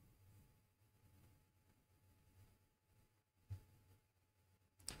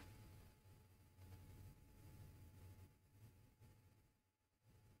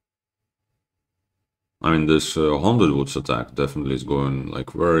 I mean, this Haunted Woods attack definitely is going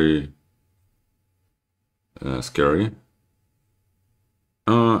like very scary.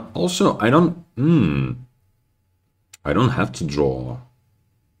 Also, I don't have to draw.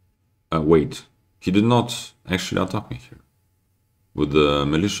 Wait, he did not actually attack me here with the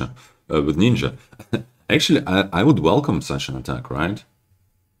militia, with ninja. Actually, I would welcome such an attack, right?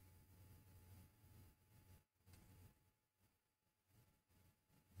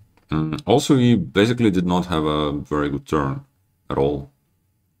 Also, he basically did not have a very good turn at all.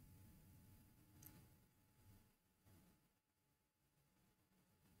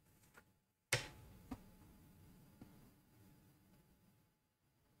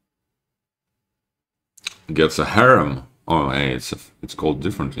 Gets a harem. Oh, hey, it's called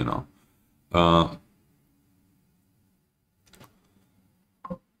differently now. A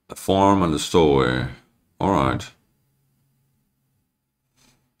farm and a stowaway. All right.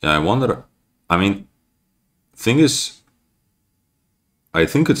 Yeah, I wonder. I mean, thing is, I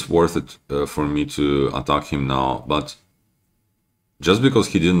think it's worth it for me to attack him now, but just because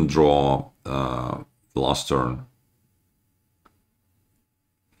he didn't draw last turn.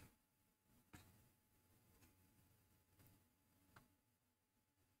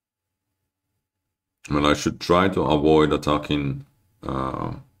 Well, I should try to avoid attacking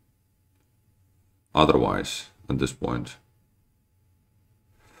otherwise at this point.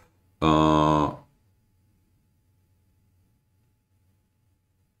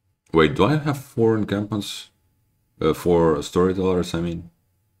 Wait, do I have 4 encampments? 4 storytellers, I mean?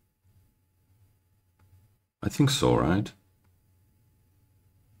 I think so, right?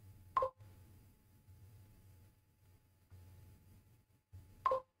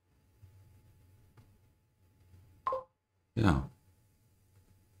 Yeah.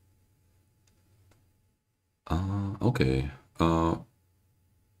 Okay.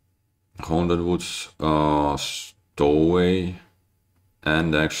 Haunted Woods, Stowaway,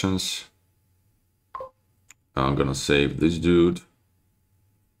 and actions. I'm gonna save this dude.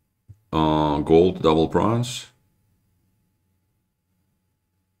 Gold, double bronze.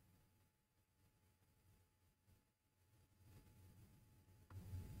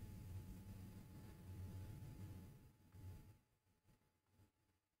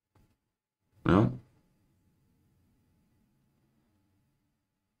 Yeah.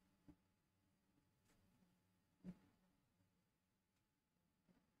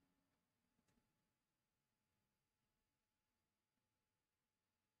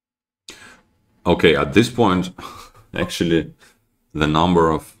 Okay, at this point, actually, the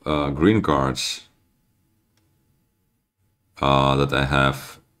number of green cards that I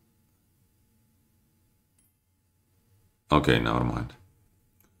have. Okay, never mind.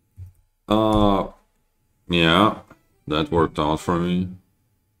 Yeah, that worked out for me.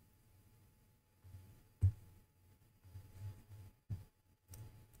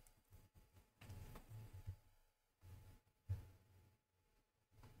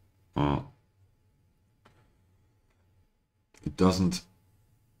 It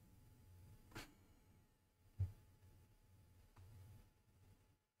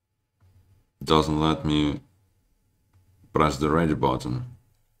doesn't let me press the ready button.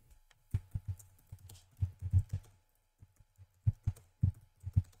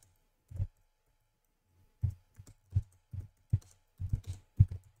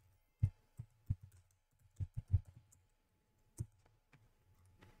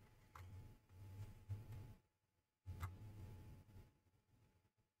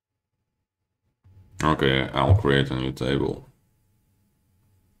 Okay, I'll create a new table.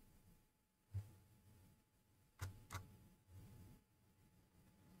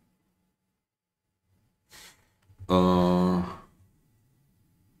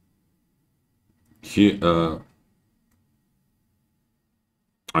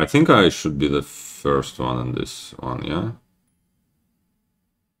 I think I should be the first one in this one, yeah?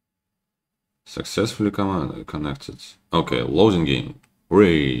 Successfully connected. Okay, loading game.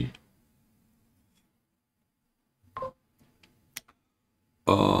 Hooray!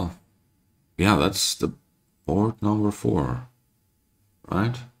 Yeah, that's the board number 4,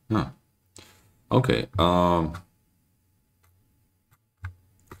 right? Yeah. Okay.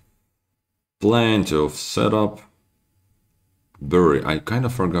 Plenty of setup. Bury. I kind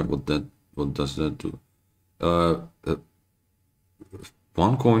of forgot what does that do.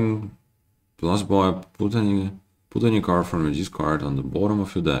 1 coin plus buy. Put any card from your discard on the bottom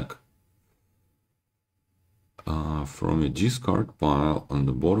of your deck. From your discard pile on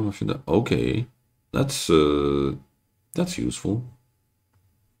the bottom of your deck. Okay, that's useful.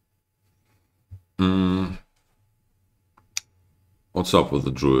 What's up with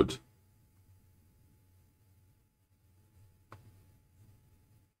the druid?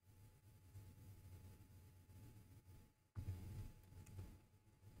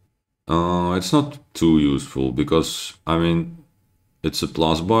 It's not too useful because I mean it's a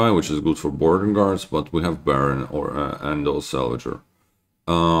plus buy, which is good for border guards, but we have Baron or and also Salvager.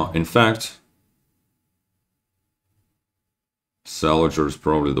 In fact, Salvager is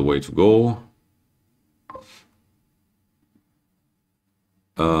probably the way to go.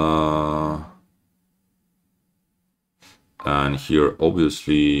 And here,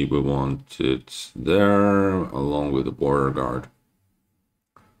 obviously, we want it there along with the border guard.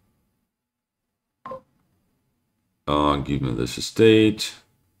 Give me this estate.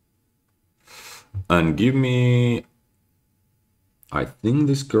 And give me, I think,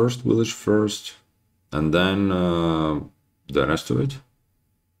 this cursed village first. And then the rest of it.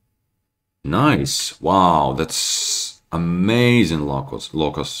 Nice. Wow, that's amazing locus.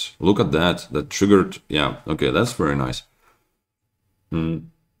 Look at that. That triggered. Yeah, okay, that's very nice.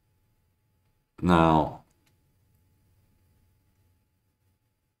 Now,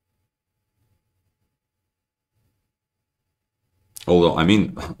 although, I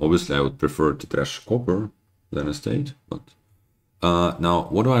mean, obviously I would prefer to trash copper than estate, but now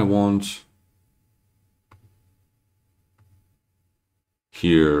what do I want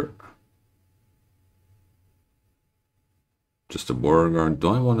here? Just a border guard. Do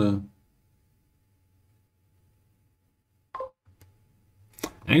I want to?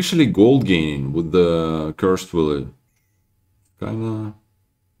 Actually, gold gaining with the cursed village. Kinda.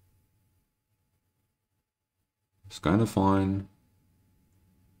 It's kinda fine.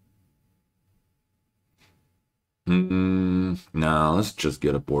 Nah, let's just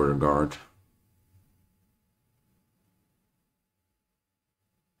get a border guard.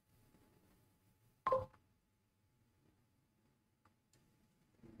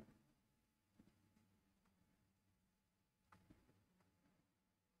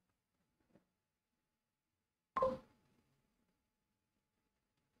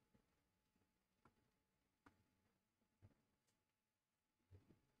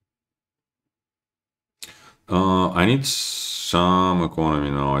 I need some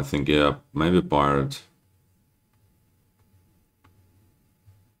economy now. I think, yeah, maybe pirate.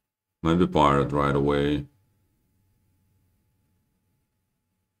 Maybe pirate right away.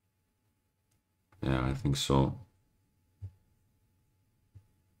 Yeah, I think so.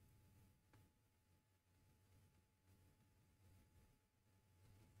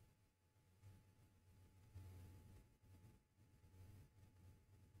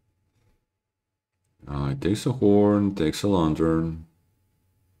 It takes a horn, takes a lantern.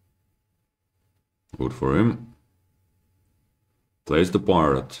 Good for him. Plays the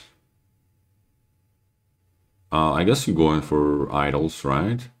pirate. I guess you're going for idols,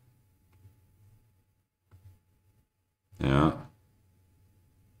 right? Yeah.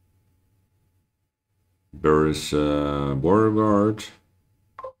 There is border guard.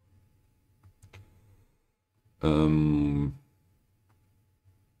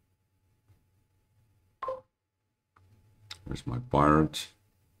 Where's my pirate?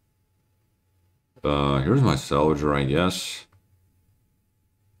 Here's my salvager, I guess.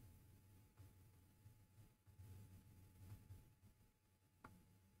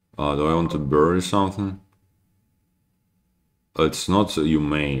 Do I want to bury something? It's not you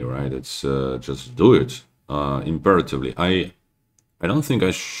may, right? It's just do it imperatively. I don't think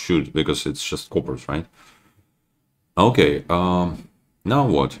I should because it's just coppers, right? Okay. Now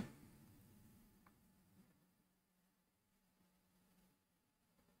what?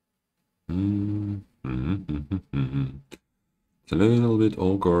 It's a little bit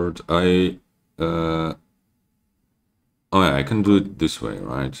awkward. Oh yeah, I can do it this way,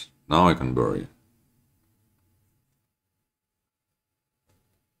 right? Now I can bury.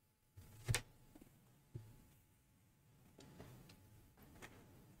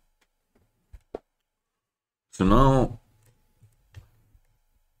 So now,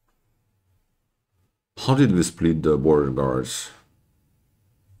 how did we split the border guards?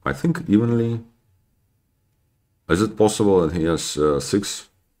 I think evenly. Is it possible that he has 6?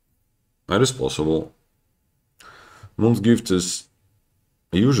 That is possible. Moon's gift is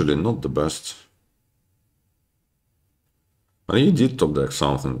usually not the best. But he did top deck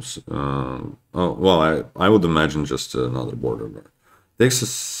something. Oh, well, I would imagine just another border guard. Takes a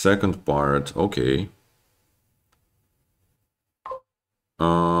second pirate. Okay.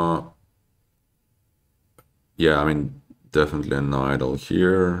 Yeah, I mean, definitely an idol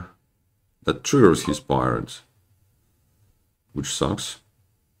here. That triggers his pirate, which sucks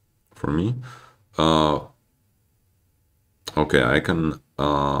for me. Okay, I can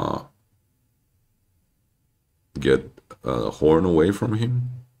get a horn away from him.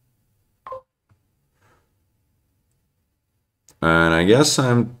 And I guess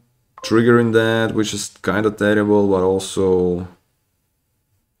I'm triggering that, which is kind of terrible, but also...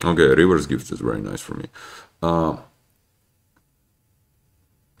 Okay, River's Gift is very nice for me.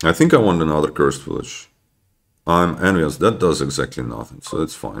 I think I want another Cursed Village. I'm envious. That does exactly nothing, so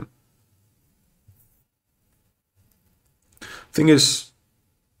that's fine. Thing is...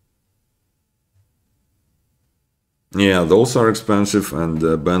 Yeah, those are expensive and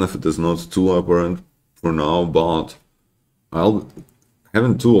the benefit is not too apparent for now, but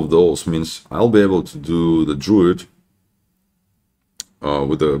having 2 of those means I'll be able to do the Druid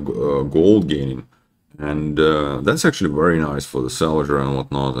with the gold gaining, and that's actually very nice for the salvager and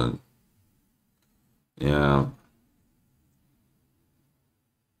whatnot. And yeah,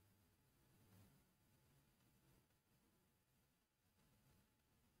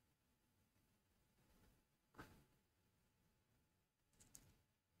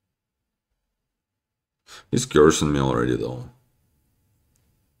 he's cursing me already though.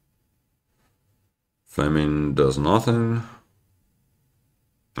 Famine does nothing.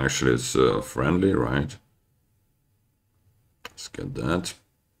 Actually, it's friendly, right? Let's get that.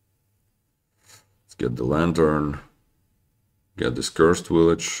 Let's get the lantern. Get this cursed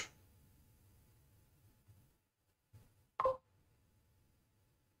village.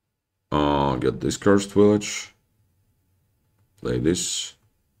 Get this cursed village. Play this.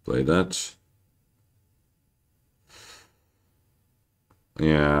 play that.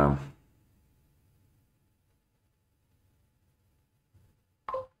 Yeah.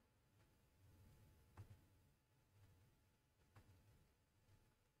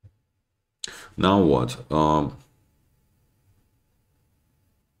 Now what?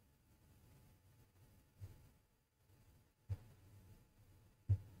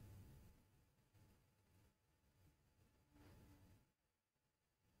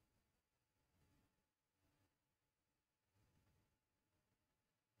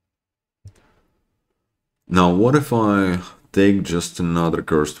 Now what if I take just another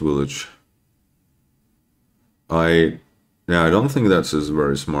cursed village? I don't think that's is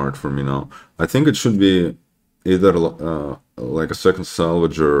very smart for me now. I think it should be either like a second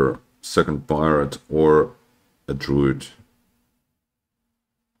salvager, second pirate, or a druid.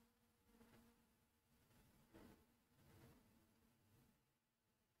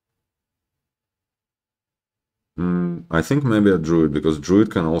 I think maybe a druid, because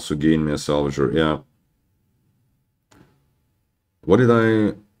druid can also gain me a salvager. Yeah. What did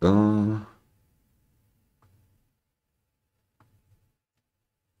I...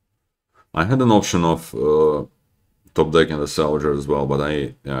 I had an option of top deck and a salvager as well, but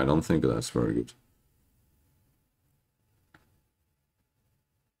I don't think that's very good.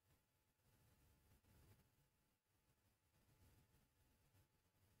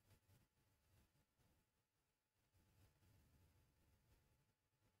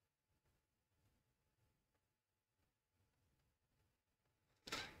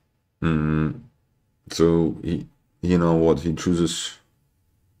 So you know what, he chooses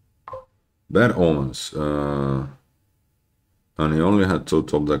bad omens, and he only had to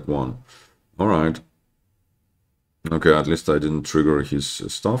top deck one. All right. Okay, at least I didn't trigger his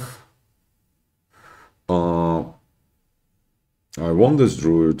stuff. I want this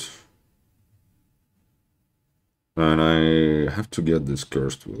druid, and I have to get this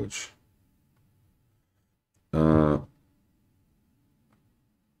cursed village.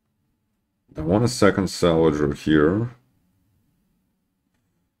 I want a second salvager here.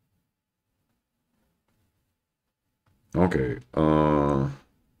 Okay,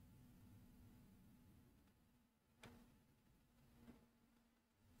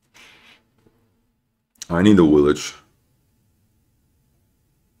 I need a village.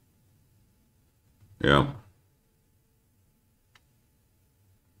 Yeah.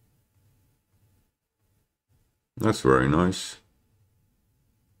 That's very nice.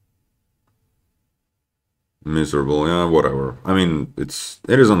 Miserable, yeah, whatever. I mean, it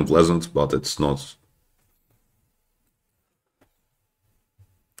is unpleasant, but it's not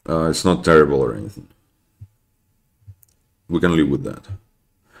terrible or anything. We can live with that.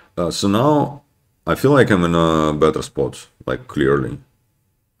 So now I feel like I'm in a better spot, like clearly.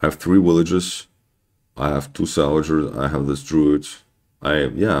 I have 3 villages. I have 2 salvagers. I have this druid.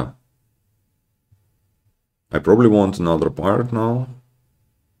 Yeah. I probably want another pirate now.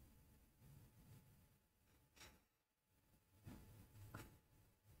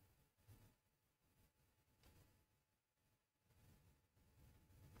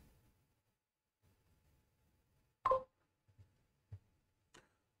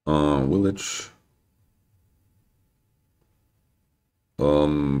 Village.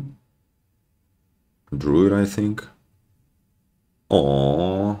 Druid, I think.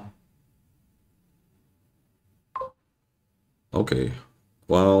 Aww. Okay.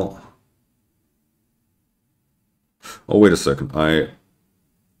 Well. Oh, wait a second. I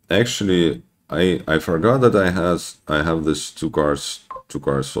forgot that I have this two cars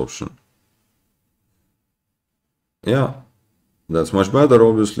option. Yeah, that's much better,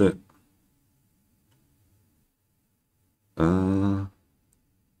 obviously.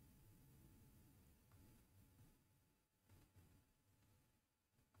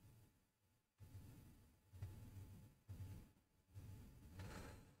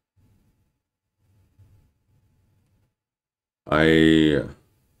 I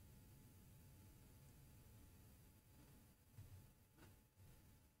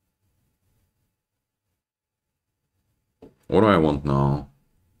What do I want now?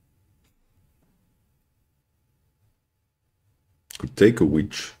 Could take a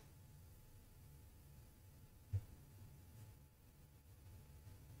witch.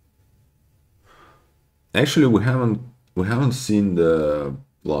 Actually, we haven't seen the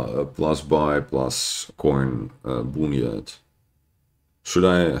plus buy plus coin boon yet. Should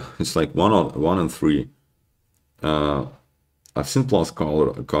I? It's like 1 and 3. I've seen plus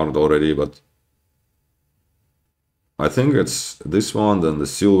card already, but I think it's this one, then the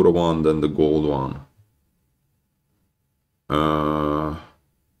silver one, then the gold one.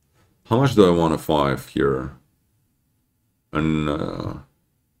 How much do I want a 5 here? And I'm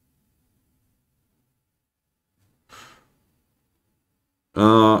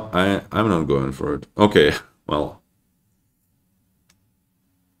not going for it. Okay, well,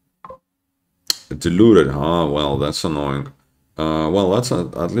 diluted, huh? Well, that's annoying. Well, that's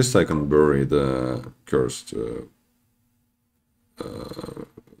at least I can bury the cursed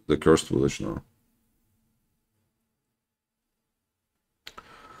village now.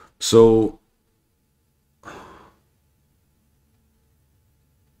 So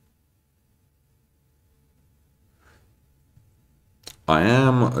I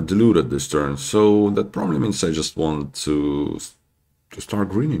am diluted this turn, so that probably means I just want to start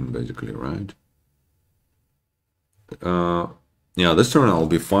greening, basically, right? Yeah, this turn I'll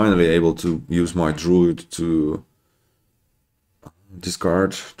be finally able to use my druid to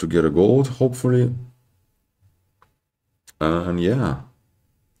discard to get a gold, hopefully. And yeah.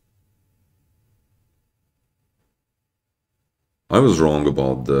 I was wrong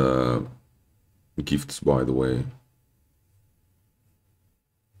about the gifts, by the way.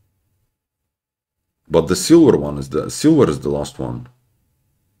 But the silver one is the last one.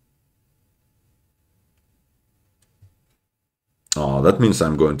 Oh, that means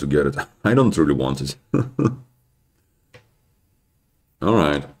I'm going to get it. I don't really want it.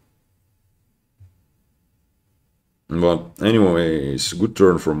 Alright. But anyways, good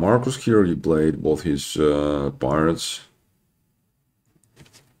turn for Markus here. He played both his pirates.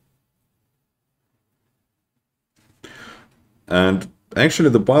 And actually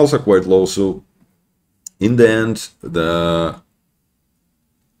the piles are quite low, so in the end, the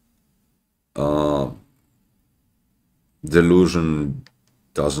delusion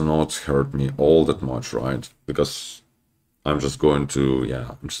does not hurt me all that much, right? Because I'm just going to,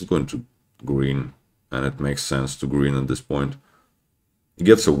 yeah, I'm just going to green, and it makes sense to green at this point. He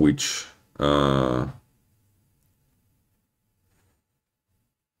gets a witch.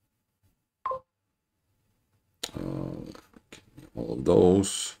 All of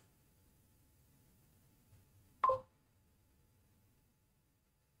those.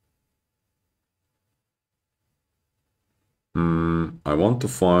 I want to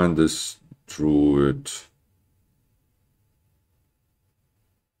find this druid.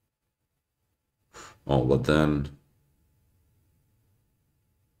 Oh, but then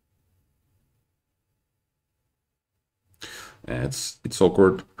it's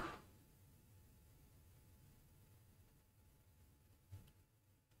awkward.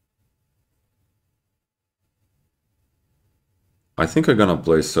 I think I'm gonna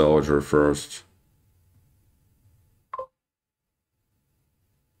play Salvager first.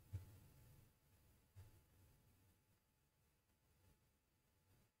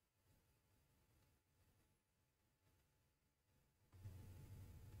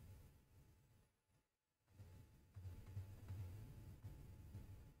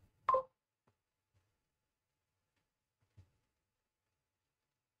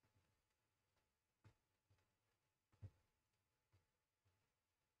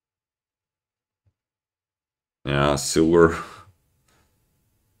 Yeah, silver.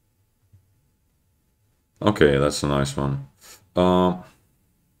 Okay, that's a nice one.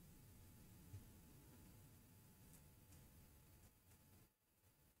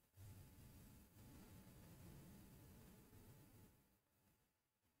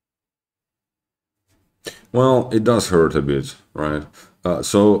 Well, it does hurt a bit, right?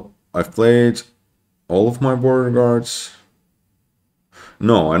 So I've played all of my border guards.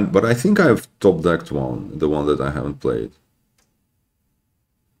 No, but I think I've top decked one, the one that I haven't played.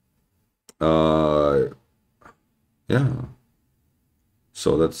 Yeah.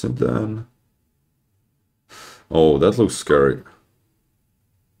 So that's it then. Oh, that looks scary.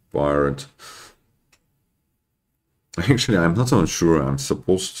 Pirate. Actually, I'm not so sure I'm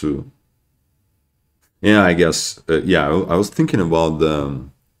supposed to. Yeah, I guess. Yeah, I was thinking about the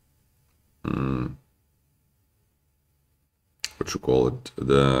what you call it,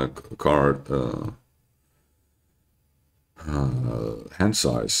 the card hand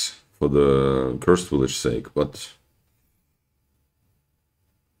size for the cursed village sake, but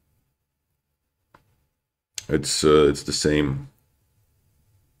it's the same.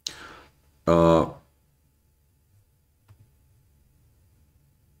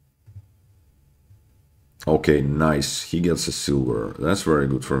 Okay, nice. He gets a silver. That's very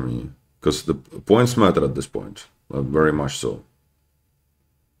good for me because the points matter at this point, very much so.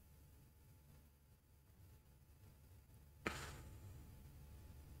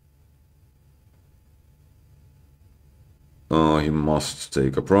 He must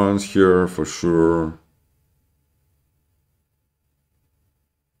take a bronze here for sure.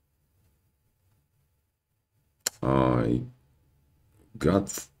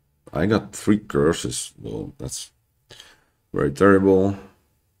 I got 3 curses. Well, that's very terrible.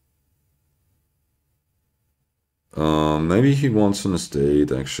 Maybe he wants an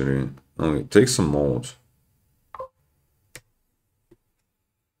estate, actually. Okay, take some mode.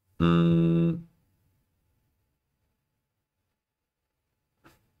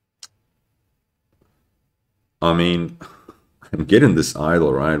 I mean, I'm getting this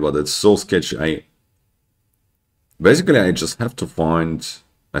idol, right? But it's so sketchy. Basically, I just have to find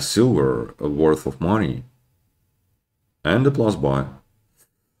a silver worth of money. And a plus buy.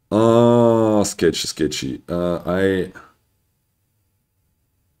 Oh, sketchy, sketchy.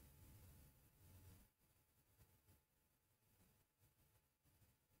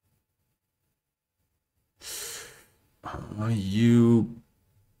 You...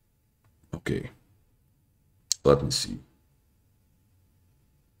 Okay. Let me see.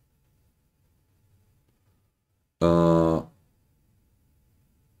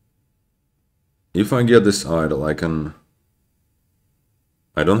 If I get this idol, I can...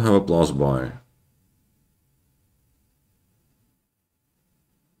 I don't have a plus buy.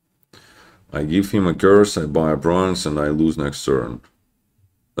 I give him a curse, I buy a bronze, and I lose next turn.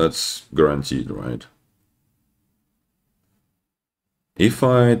 That's guaranteed, right? If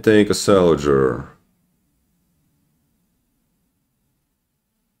I take a Salvager...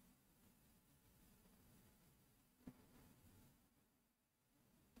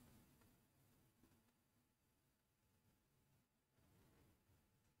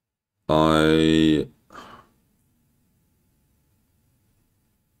 I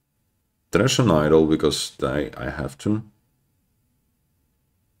trash an idol because I have to.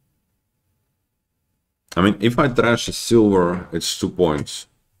 I mean, if I trash a silver, it's 2 points.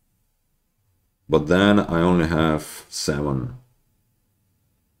 But then I only have 7.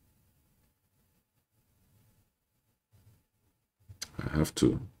 I have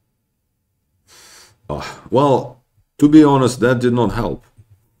to. Well, to be honest, that did not help.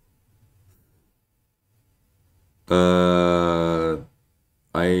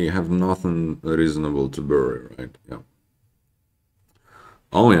 I have nothing reasonable to bury, right? Yeah.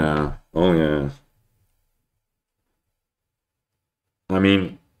 Oh yeah, oh yeah. I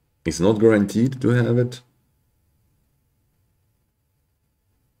mean, it's not guaranteed to have it.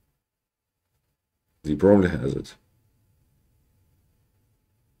 He probably has it.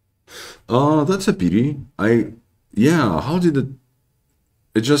 Oh, that's a pity. Yeah, how did it...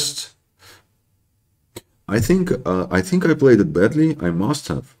 It just... I think I played it badly. I must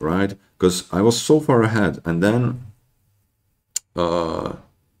have, right? Because I was so far ahead, and then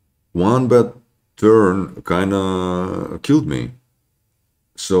one bad turn kind of killed me.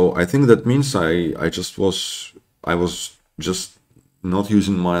 So I think that means I was just not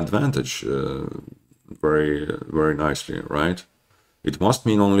using my advantage very nicely, right? It must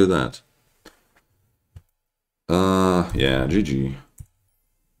mean only that. Yeah, GG.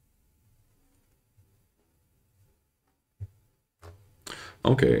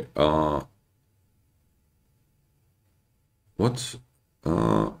 Okay, what?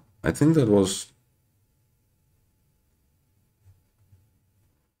 I think that was...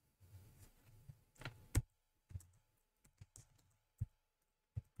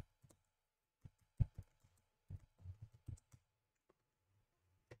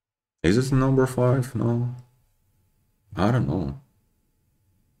 Is it number 5? No? I don't know.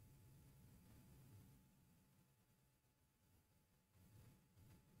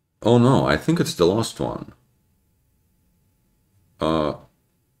 Oh no, I think it's the last one.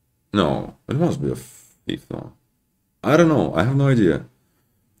 No, it must be a 5th one. I don't know, I have no idea.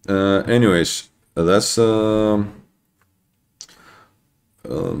 Anyways, that's a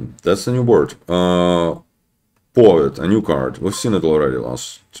new board. Poet, a new card. We've seen it already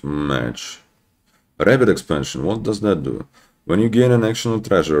last match. Rabbit expansion, what does that do? When you gain an actional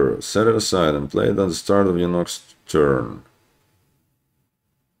treasure, set it aside and play it at the start of your next turn.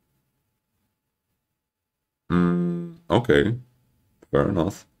 Okay, fair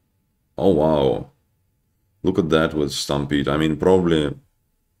enough. Oh wow, look at that with Stampede. I mean, probably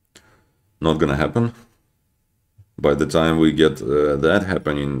not gonna happen. By the time we get that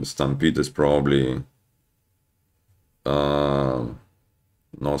happening, Stampede is probably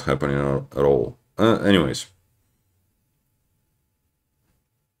not happening at all. Anyways.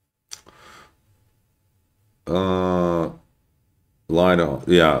 Lighthouse,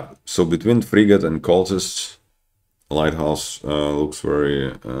 yeah, so between Frigate and Cultists, Lighthouse looks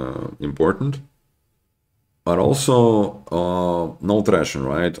very important. But also, no trashing,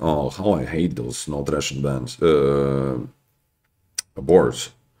 right? Oh, how I hate those no trashing bands.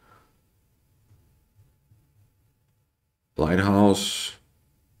 Boards. Lighthouse.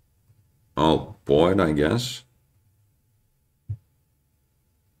 white, I guess.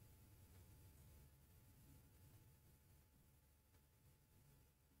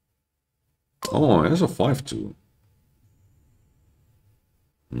 Oh, it has a 5/2.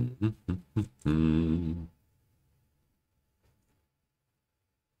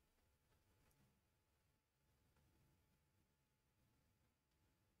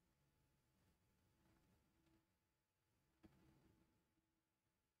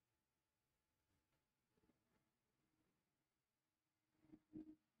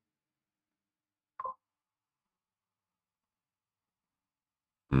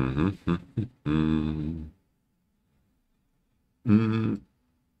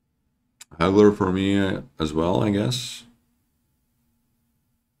 Haggler for me as well, I guess.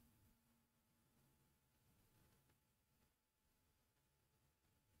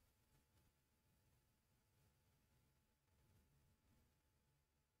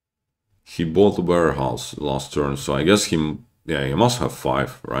 He bought the warehouse last turn, so I guess he must have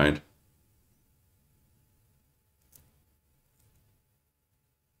 5, right?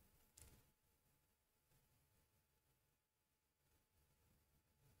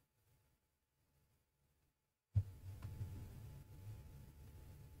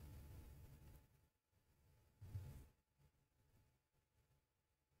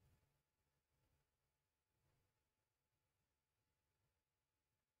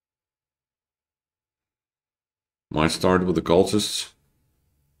 Might start with the cultists.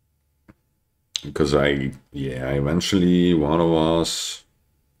 Because eventually one of us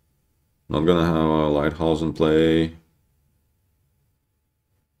not gonna have a lighthouse in play.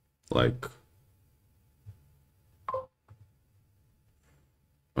 Like,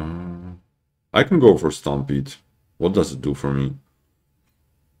 I can go for Stampede. What does it do for me?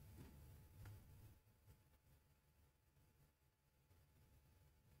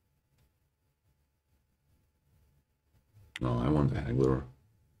 No, I want the Haggler.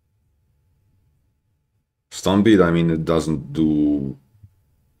 Stampede, I mean, it doesn't do...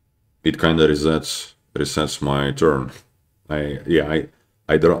 It kind of resets my turn. I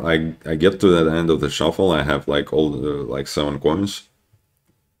get to that end of the shuffle. I have like all the, like 7 coins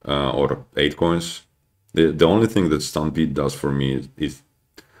or 8 coins. The only thing that Stampede does for me is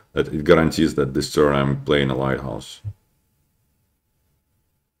that it guarantees that this turn I'm playing a lighthouse.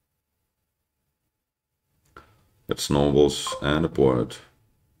 Get snowballs and a poet.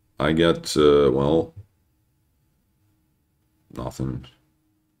 I get well, nothing.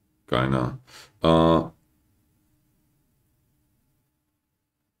 Kinda.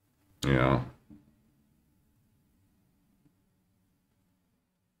 Yeah.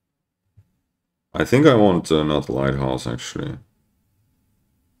 I think I want not lighthouse actually.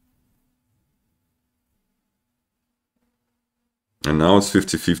 And now it's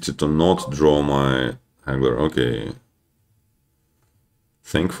 50-50 to not draw my Haggler. Okay.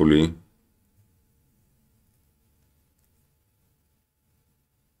 Thankfully.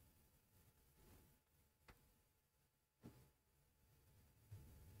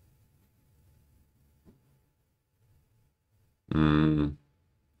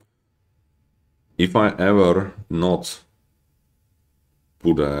 If I ever not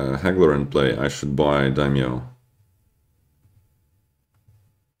put a Haggler in play, I should buy Daimyo.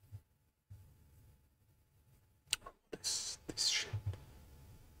 This shit.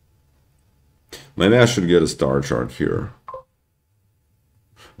 Maybe I should get a star chart here.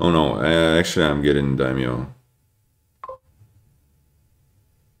 Oh no, actually I'm getting Daimyo.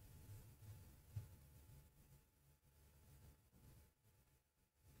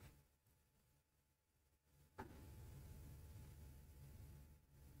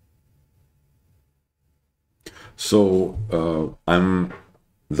 So I'm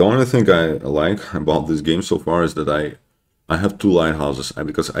the only thing I like about this game so far is that I have 2 lighthouses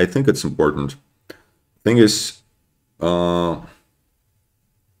because I think it's important. Thing is, oh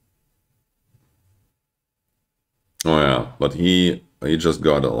yeah, but he just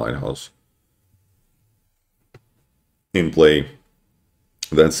got a lighthouse in play.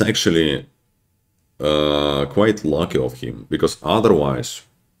 That's actually quite lucky of him because otherwise.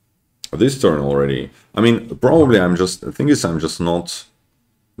 This turn already. I mean, probably the thing is, I'm just not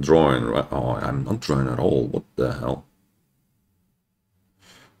drawing, right? Oh, I'm not drawing at all. What the hell?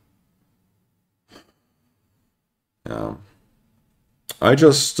 Yeah. I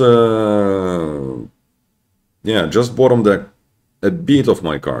just, just bottom deck a bit of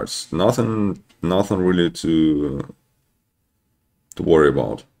my cards. Nothing really to worry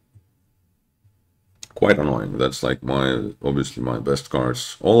about. Quite annoying. That's like obviously my best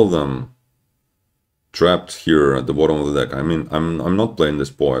cards. All of them trapped here at the bottom of the deck. I mean, I'm not playing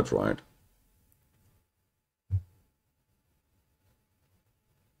this poet, right?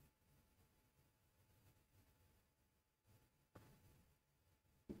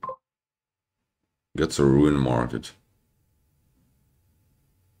 Gets a ruin market.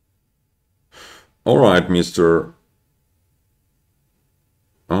 Alright, Mr.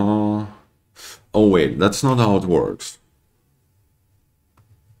 Oh wait, that's not how it works.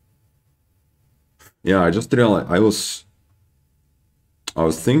 Yeah, I just realized I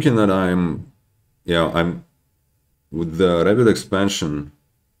was thinking that I'm with the Rabbit expansion.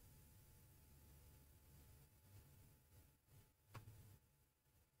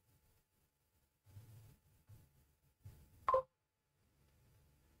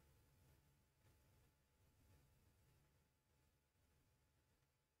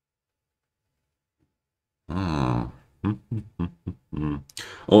 Ah.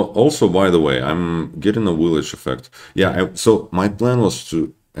 Oh, also, by the way, I'm getting a village effect. Yeah, so my plan was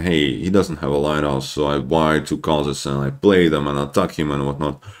to, hey, he doesn't have a lighthouse, so I buy two causes and I play them and attack him and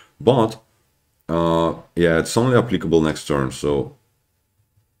whatnot. But, yeah, it's only applicable next turn, so...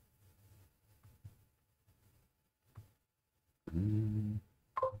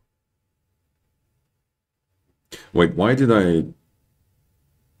 Wait, why did I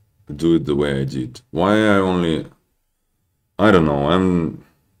do it the way I did? Why I only... I don't know,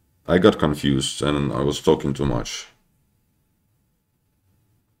 I got confused and I was talking too much.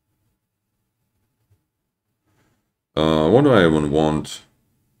 What do I even want?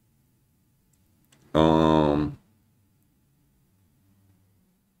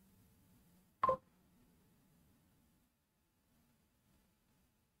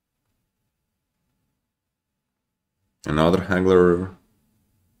 Another Haggler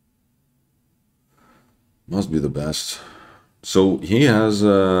must be the best. So he has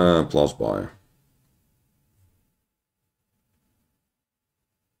a plus buy.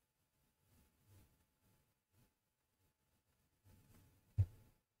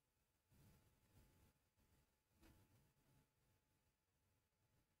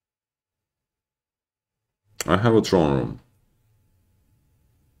 I have a throne room.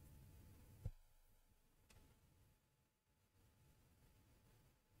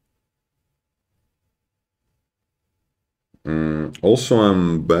 Also,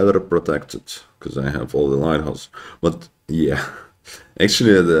 I'm better protected because I have all the lighthouse. But yeah,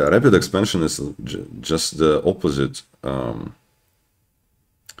 actually, the rapid expansion is just the opposite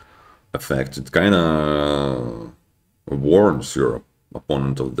effect. It kind of warns your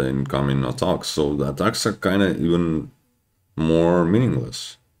opponent of the incoming attacks, so the attacks are kind of even more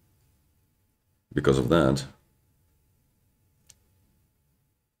meaningless because of that.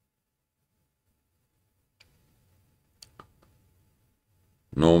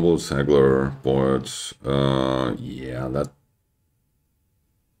 Nobles, Haggler, Poets. Yeah, that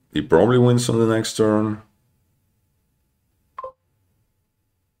he probably wins on the next turn.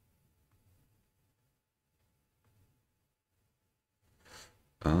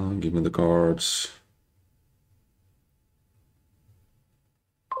 Give me the cards.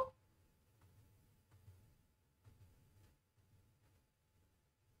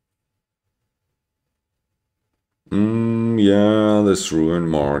 Yeah, this ruined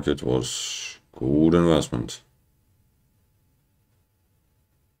market was good investment.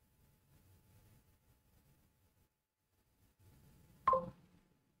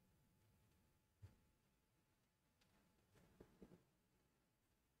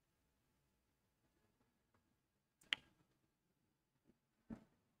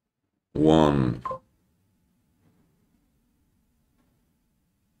 One.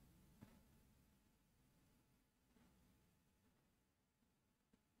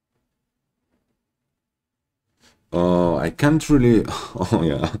 I can't really. Oh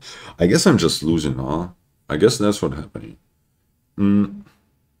yeah, I guess I'm just losing, huh? I guess that's what's happening.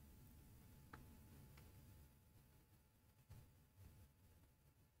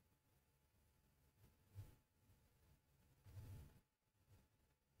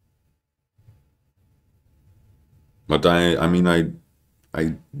 But I mean,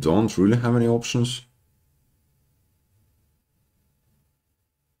 I don't really have any options.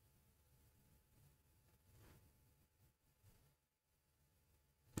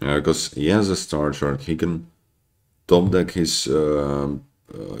 Yeah, because he has a star chart. He can top deck his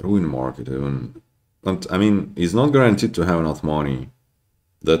ruin market even. And I mean, he's not guaranteed to have enough money.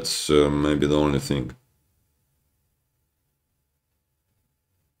 That's maybe the only thing.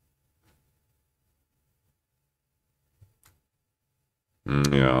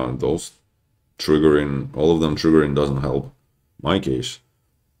 Yeah, those triggering, all of them triggering doesn't help my case.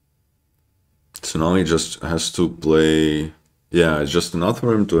 So now he just has to play. Yeah, it's just enough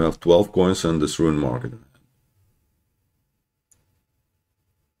for him to have 12 coins and this ruin market.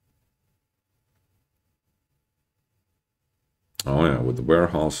 Oh yeah, with the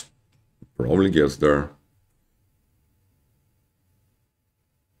warehouse. Probably gets there.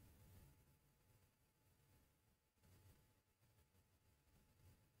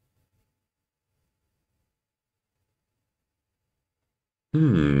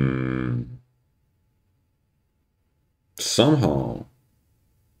 Somehow.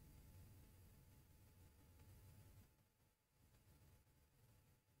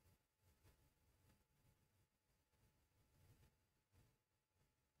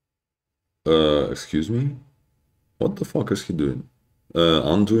 Excuse me? What the fuck is he doing?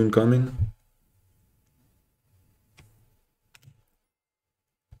 Undo incoming?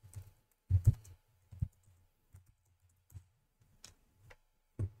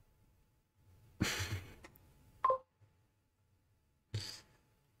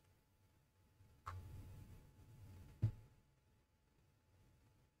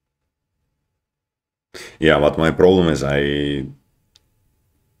 Yeah, but my problem is I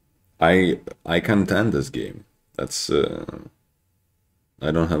can't end this game. That's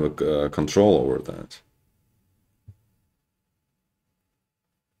I don't have a control over that.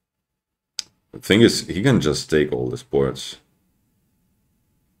 The thing is, he can just take all the sports.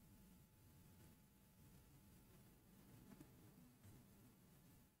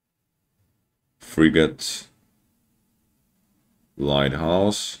 Frigate,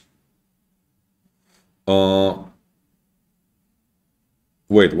 lighthouse.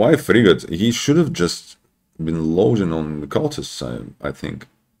 Wait, why frigate? He should have just been loading on the cultists, I think.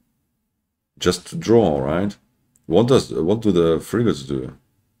 Just to draw, right? What do the frigates do?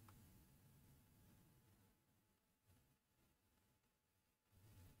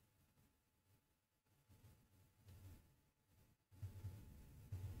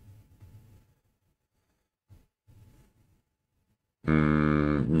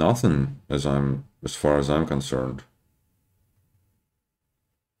 Nothing, as far as I'm concerned.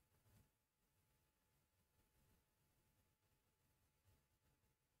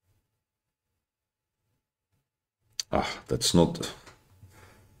 That's not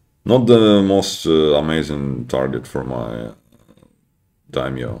the most amazing target for my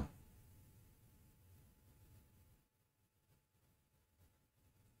daimyo.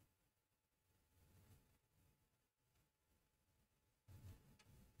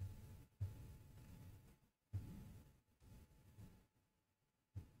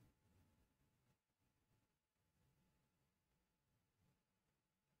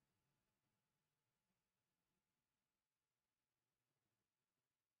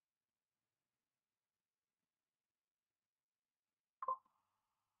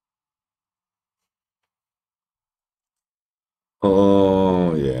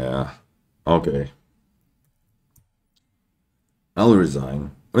 Oh, yeah. Okay. I'll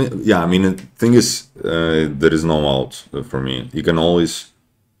resign. I mean, the thing is, there is no out for me. You can always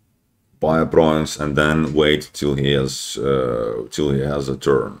buy a province and then wait till he has a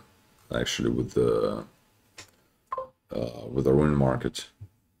turn, actually, with the ruin market,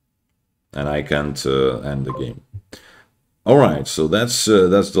 and I can't end the game. All right, so that's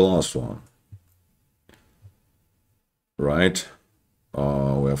the last one, right?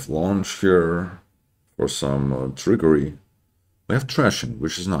 We have launch here for some trickery. We have trashing,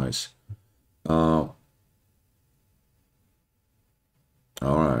 which is nice. All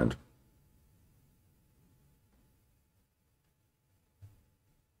right.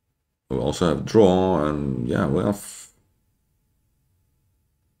 We also have draw, and yeah, we have.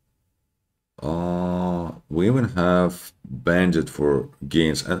 We even have bandit for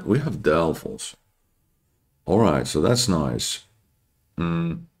gains, and we have delphos. All right, so that's nice.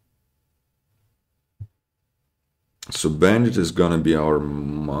 So bandit is gonna be our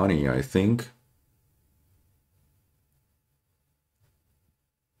money, I think.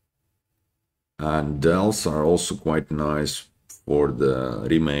 And dells are also quite nice for the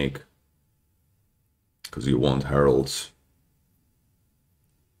remake, because you want heralds.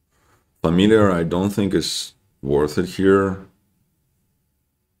 Familiar, I don't think is worth it here.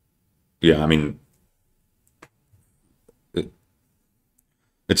 Yeah, I mean,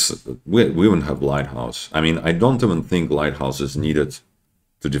 we even have lighthouse. I mean, I don't even think lighthouse is needed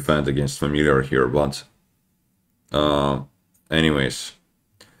to defend against familiar here, but anyways.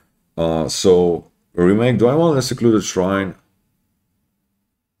 So remake, do I want a secluded shrine?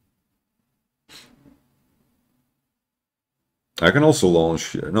 I can also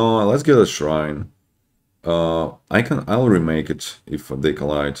launch here. No, let's get a shrine. I'll remake it if they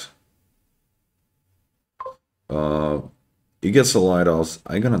collide. He gets a lighthouse.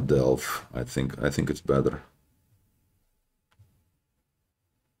 I'm gonna delve. I think it's better.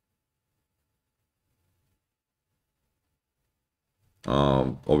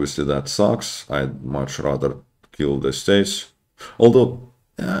 Obviously that sucks. I'd much rather kill the stays. Although,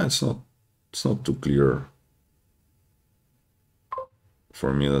 yeah, it's not too clear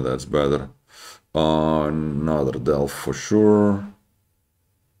for me that that's better. Another delve for sure.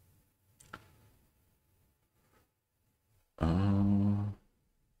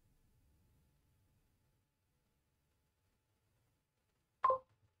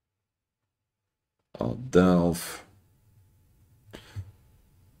 Delve.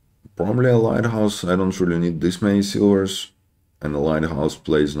 Probably a lighthouse. I don't really need this many silvers, and the lighthouse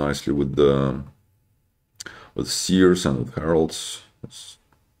plays nicely with the seers and with heralds.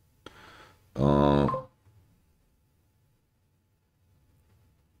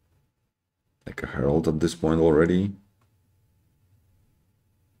 Like a herald at this point already.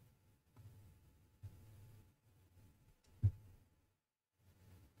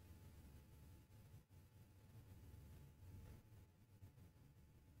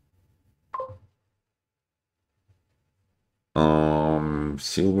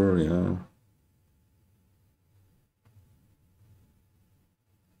 Silver, yeah.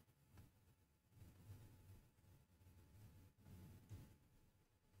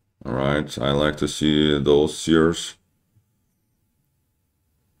 All right, I like to see those seers.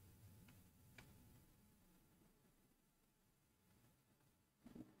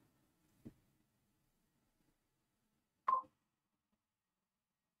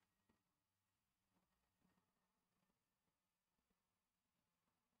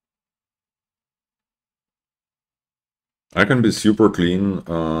 I can be super clean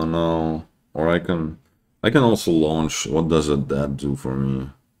now, or I can also launch. What does that do for me?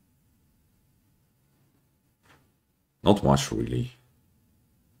 Not much really.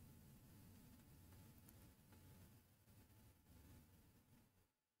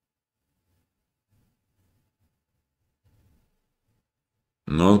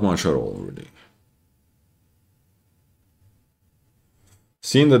 Not much at all really.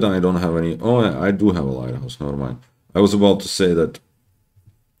 Seeing that I don't have any... Oh, yeah, I do have a lighthouse, never mind. I was about to say that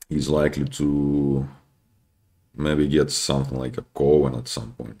he's likely to maybe get something like a Coven at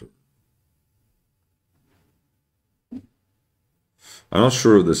some point. I'm not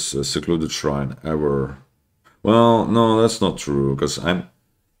sure if this secluded shrine ever... Well, no, that's not true, because I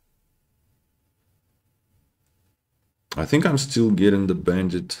think I'm still getting the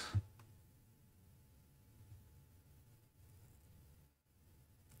bandit.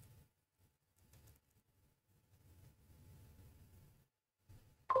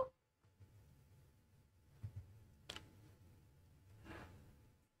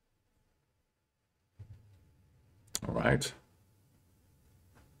 All right.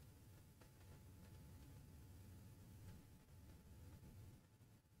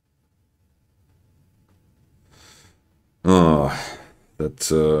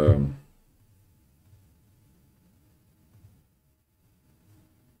 That's yeah,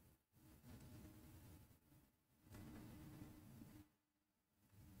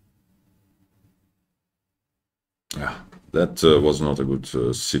 that was not a good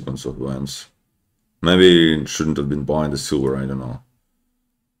sequence of events. Maybe it shouldn't have been buying the silver, I don't know.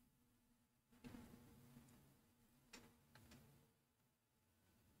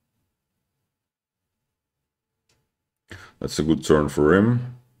 That's a good turn for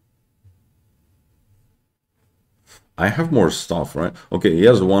him. I have more stuff, right? Okay, he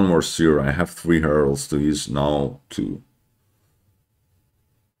has one more seer. I have 3 heralds to use now 2.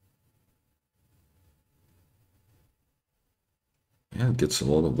 Yeah, it gets a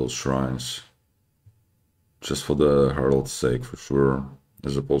lot of those shrines. Just for the herald's sake, for sure.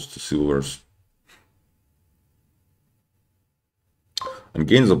 As opposed to silvers. And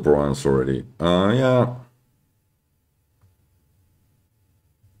gains of bronze already. Yeah.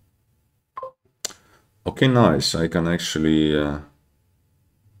 Okay, nice. I can actually...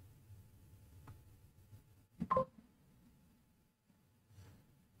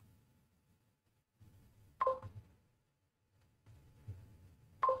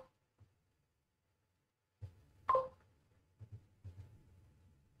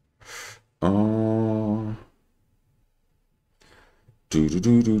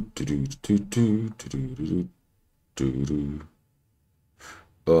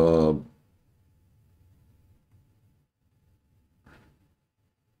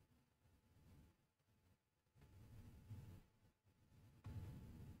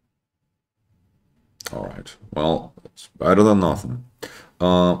 all right. Well, it's better than nothing.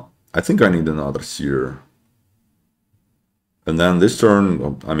 I think I need another seer. And then this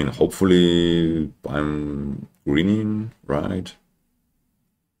turn, I mean, hopefully I'm greening, right?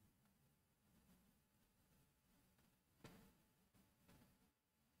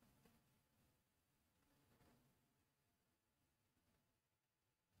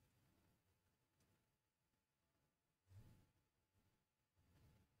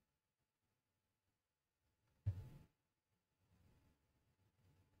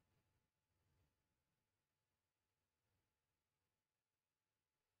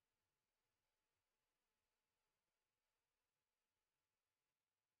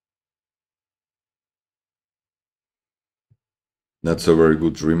 That's a very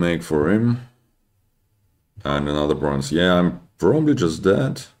good remake for him. And another bronze. Yeah, I'm probably just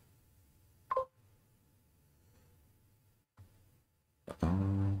dead.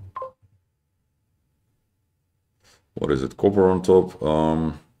 What is it? Copper on top.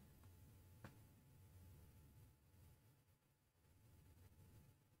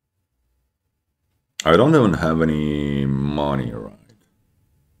 I don't even have any money, right?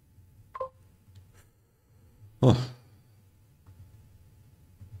 Oh.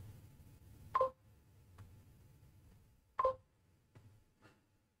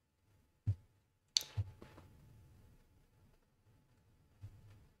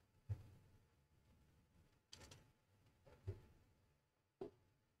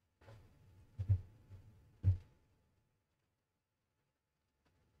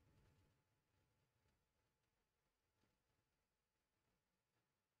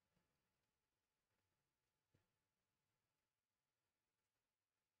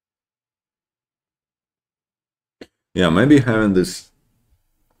 Yeah, maybe having this.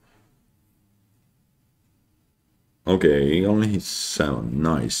 Okay, only hit 7.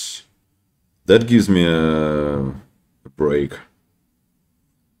 Nice. That gives me a break.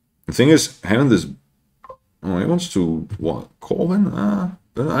 The thing is, having this. Oh, he wants to what? Coven?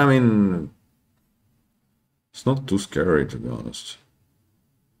 I mean, it's not too scary to be honest.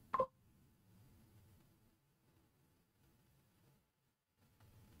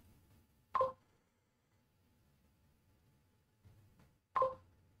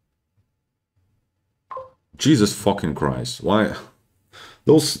 Jesus fucking Christ! Why?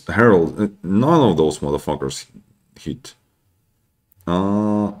 Those Heralds, none of those motherfuckers hit.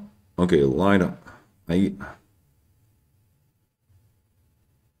 Okay, light up.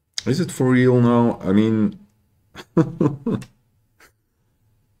 Is it for real now? I mean,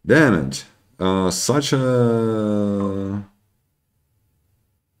 damn it. Such a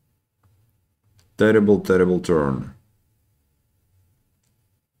terrible, terrible turn.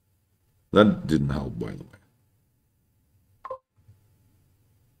 That didn't help, by the way.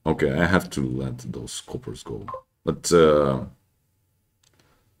 Okay, I have to let those coppers go. But, let's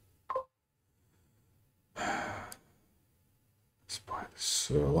buy this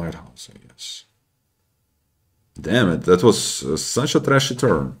lighthouse, I guess. Damn it, that was such a trashy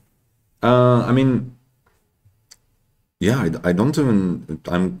turn. I mean, yeah, I don't even.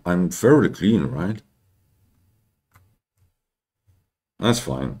 I'm fairly clean, right? That's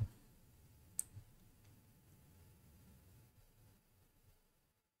fine.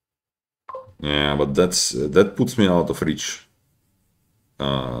 Yeah, but that puts me out of reach.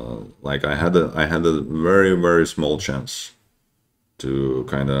 Like I had a very very small chance to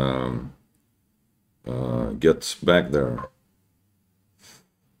kind of get back there.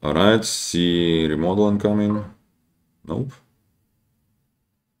 All right, see remodel incoming. Nope.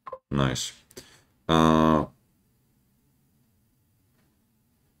 Nice.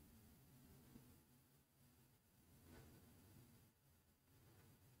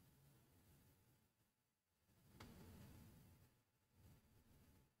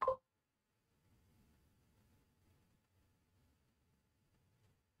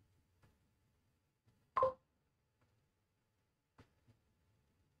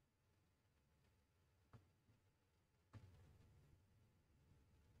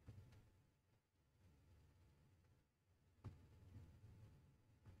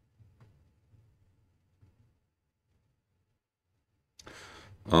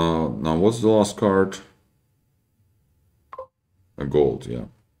 Uh, now what's the last card? A gold, yeah.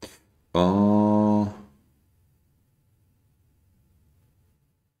 Uh, all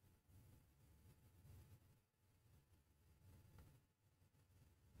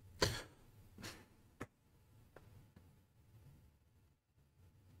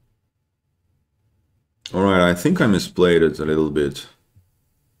right, I think I misplayed it a little bit.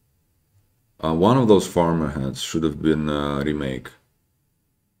 One of those farmer hats should have been a remake.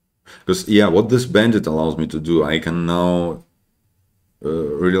 Because, yeah, what this bandit allows me to do, I can now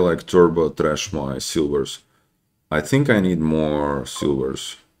really like turbo trash my silvers. I think I need more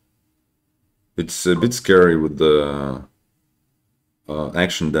silvers. It's a bit scary with the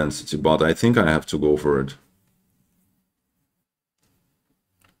action density, but I think I have to go for it.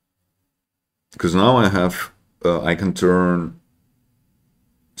 Because now I can turn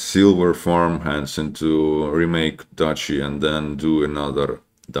silver farm hands into remake duchy and then do another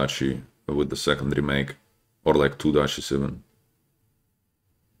duchy with the second remake, or like 2 duchies even.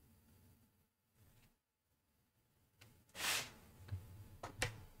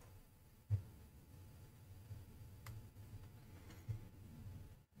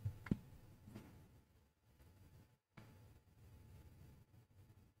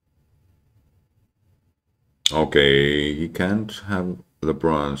 Okay, he can't have the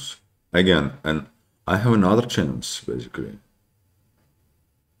bronze again, and I have another chance basically.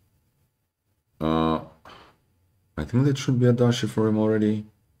 Uh, I think that should be a dashi for him already,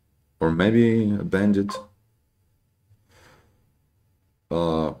 or maybe a bandit.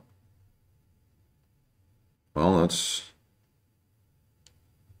 Uh, well, that's.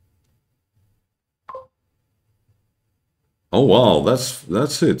 Oh wow,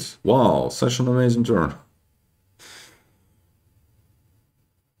 that's it. Wow, such an amazing turn.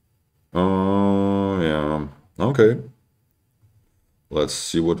 Yeah. Okay. Let's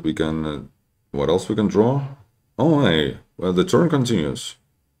see what we can. What else we can draw? Oh, hey. Well, the turn continues.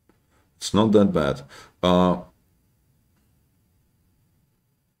 It's not that bad. Uh,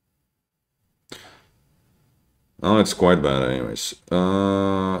 oh, it's quite bad, anyways.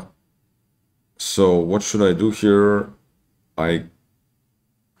 So what should I do here? I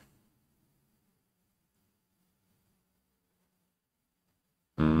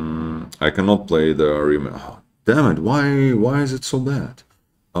I cannot play the remake. Oh, damn it! Why is it so bad?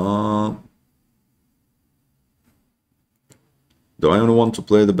 Uh, do I only want to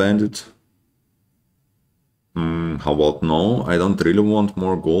play the bandit? How about no? I don't really want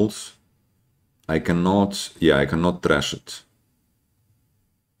more golds. I cannot. Yeah, I cannot trash it.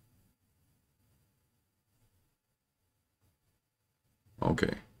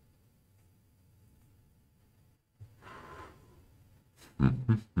 Okay.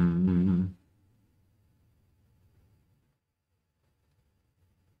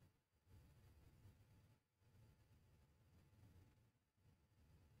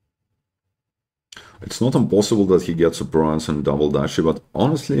 It's not impossible that he gets a bronze and double dashi, but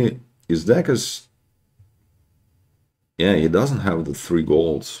honestly, his deck is. Yeah, he doesn't have the 3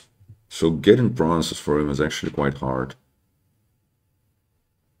 golds. So getting bronzes for him is actually quite hard.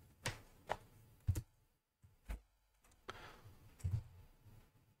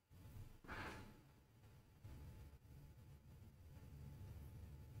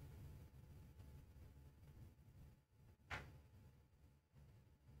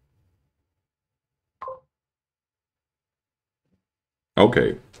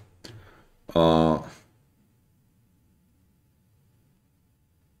 Okay. Uh,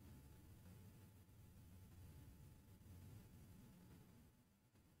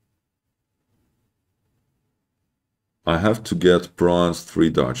 I have to get bronze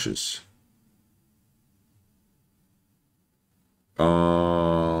 3 dodges.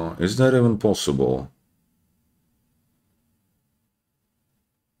 Is that even possible?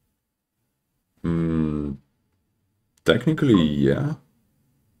 Technically, yeah.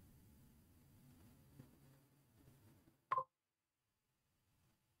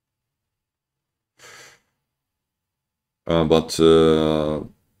 But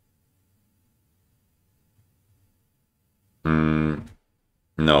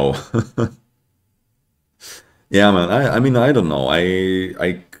no. Yeah, man. I mean, I don't know.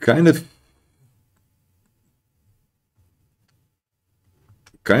 I kind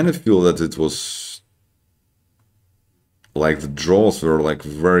of feel that it was like the draws were like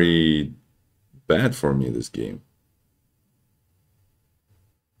very bad for me this game.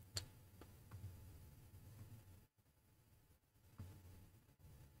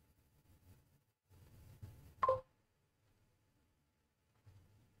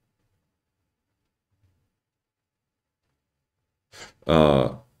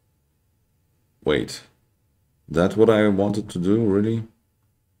 Uh, Wait. That what I wanted to do, really?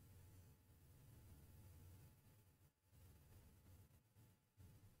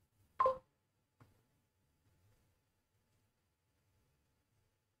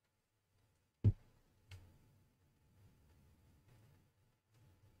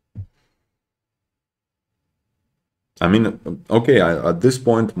 I mean, okay, at this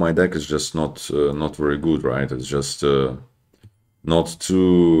point my deck is just not very good, right? It's just not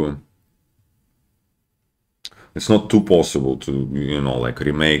too. It's not too possible to like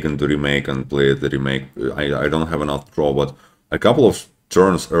remake and play the remake. I don't have enough draw, but a couple of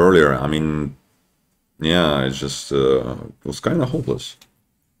turns earlier, I mean, yeah, it's just it was kind of hopeless.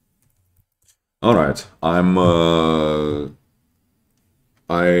 All right,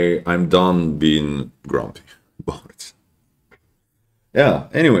 I'm done being grumpy about it. Yeah.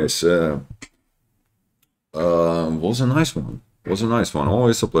 Anyways, was a nice one. Was a nice one.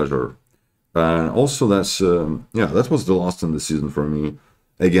 Always a pleasure. And also, yeah, that was the last in the season for me.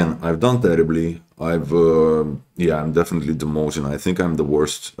 Again, I've done terribly. Yeah, I'm definitely demoting. I think I'm the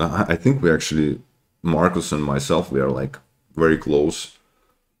worst. I think we actually, Marcus and myself, we are like very close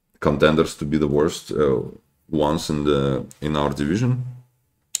contenders to be the worst ones in our division.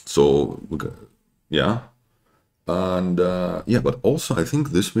 So yeah, And yeah, but also I think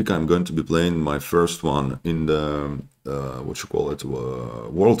this week I'm going to be playing my first one in the what you call it,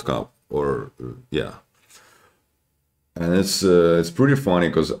 World Cup, or yeah. And it's pretty funny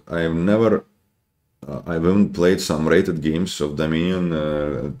because I haven't played some rated games of Dominion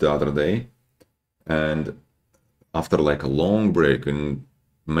the other day, and after like a long break in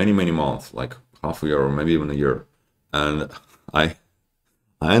many months, like half a year or maybe even a year, and I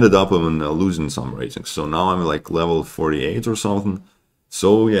I ended up losing some ratings. So now I'm like level 48 or something.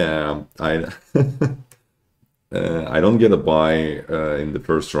 So yeah, I don't get a buy in the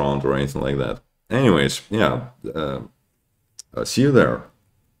first round or anything like that. Anyways, yeah, see you there.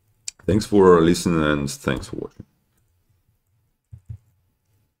 Thanks for listening and thanks for watching.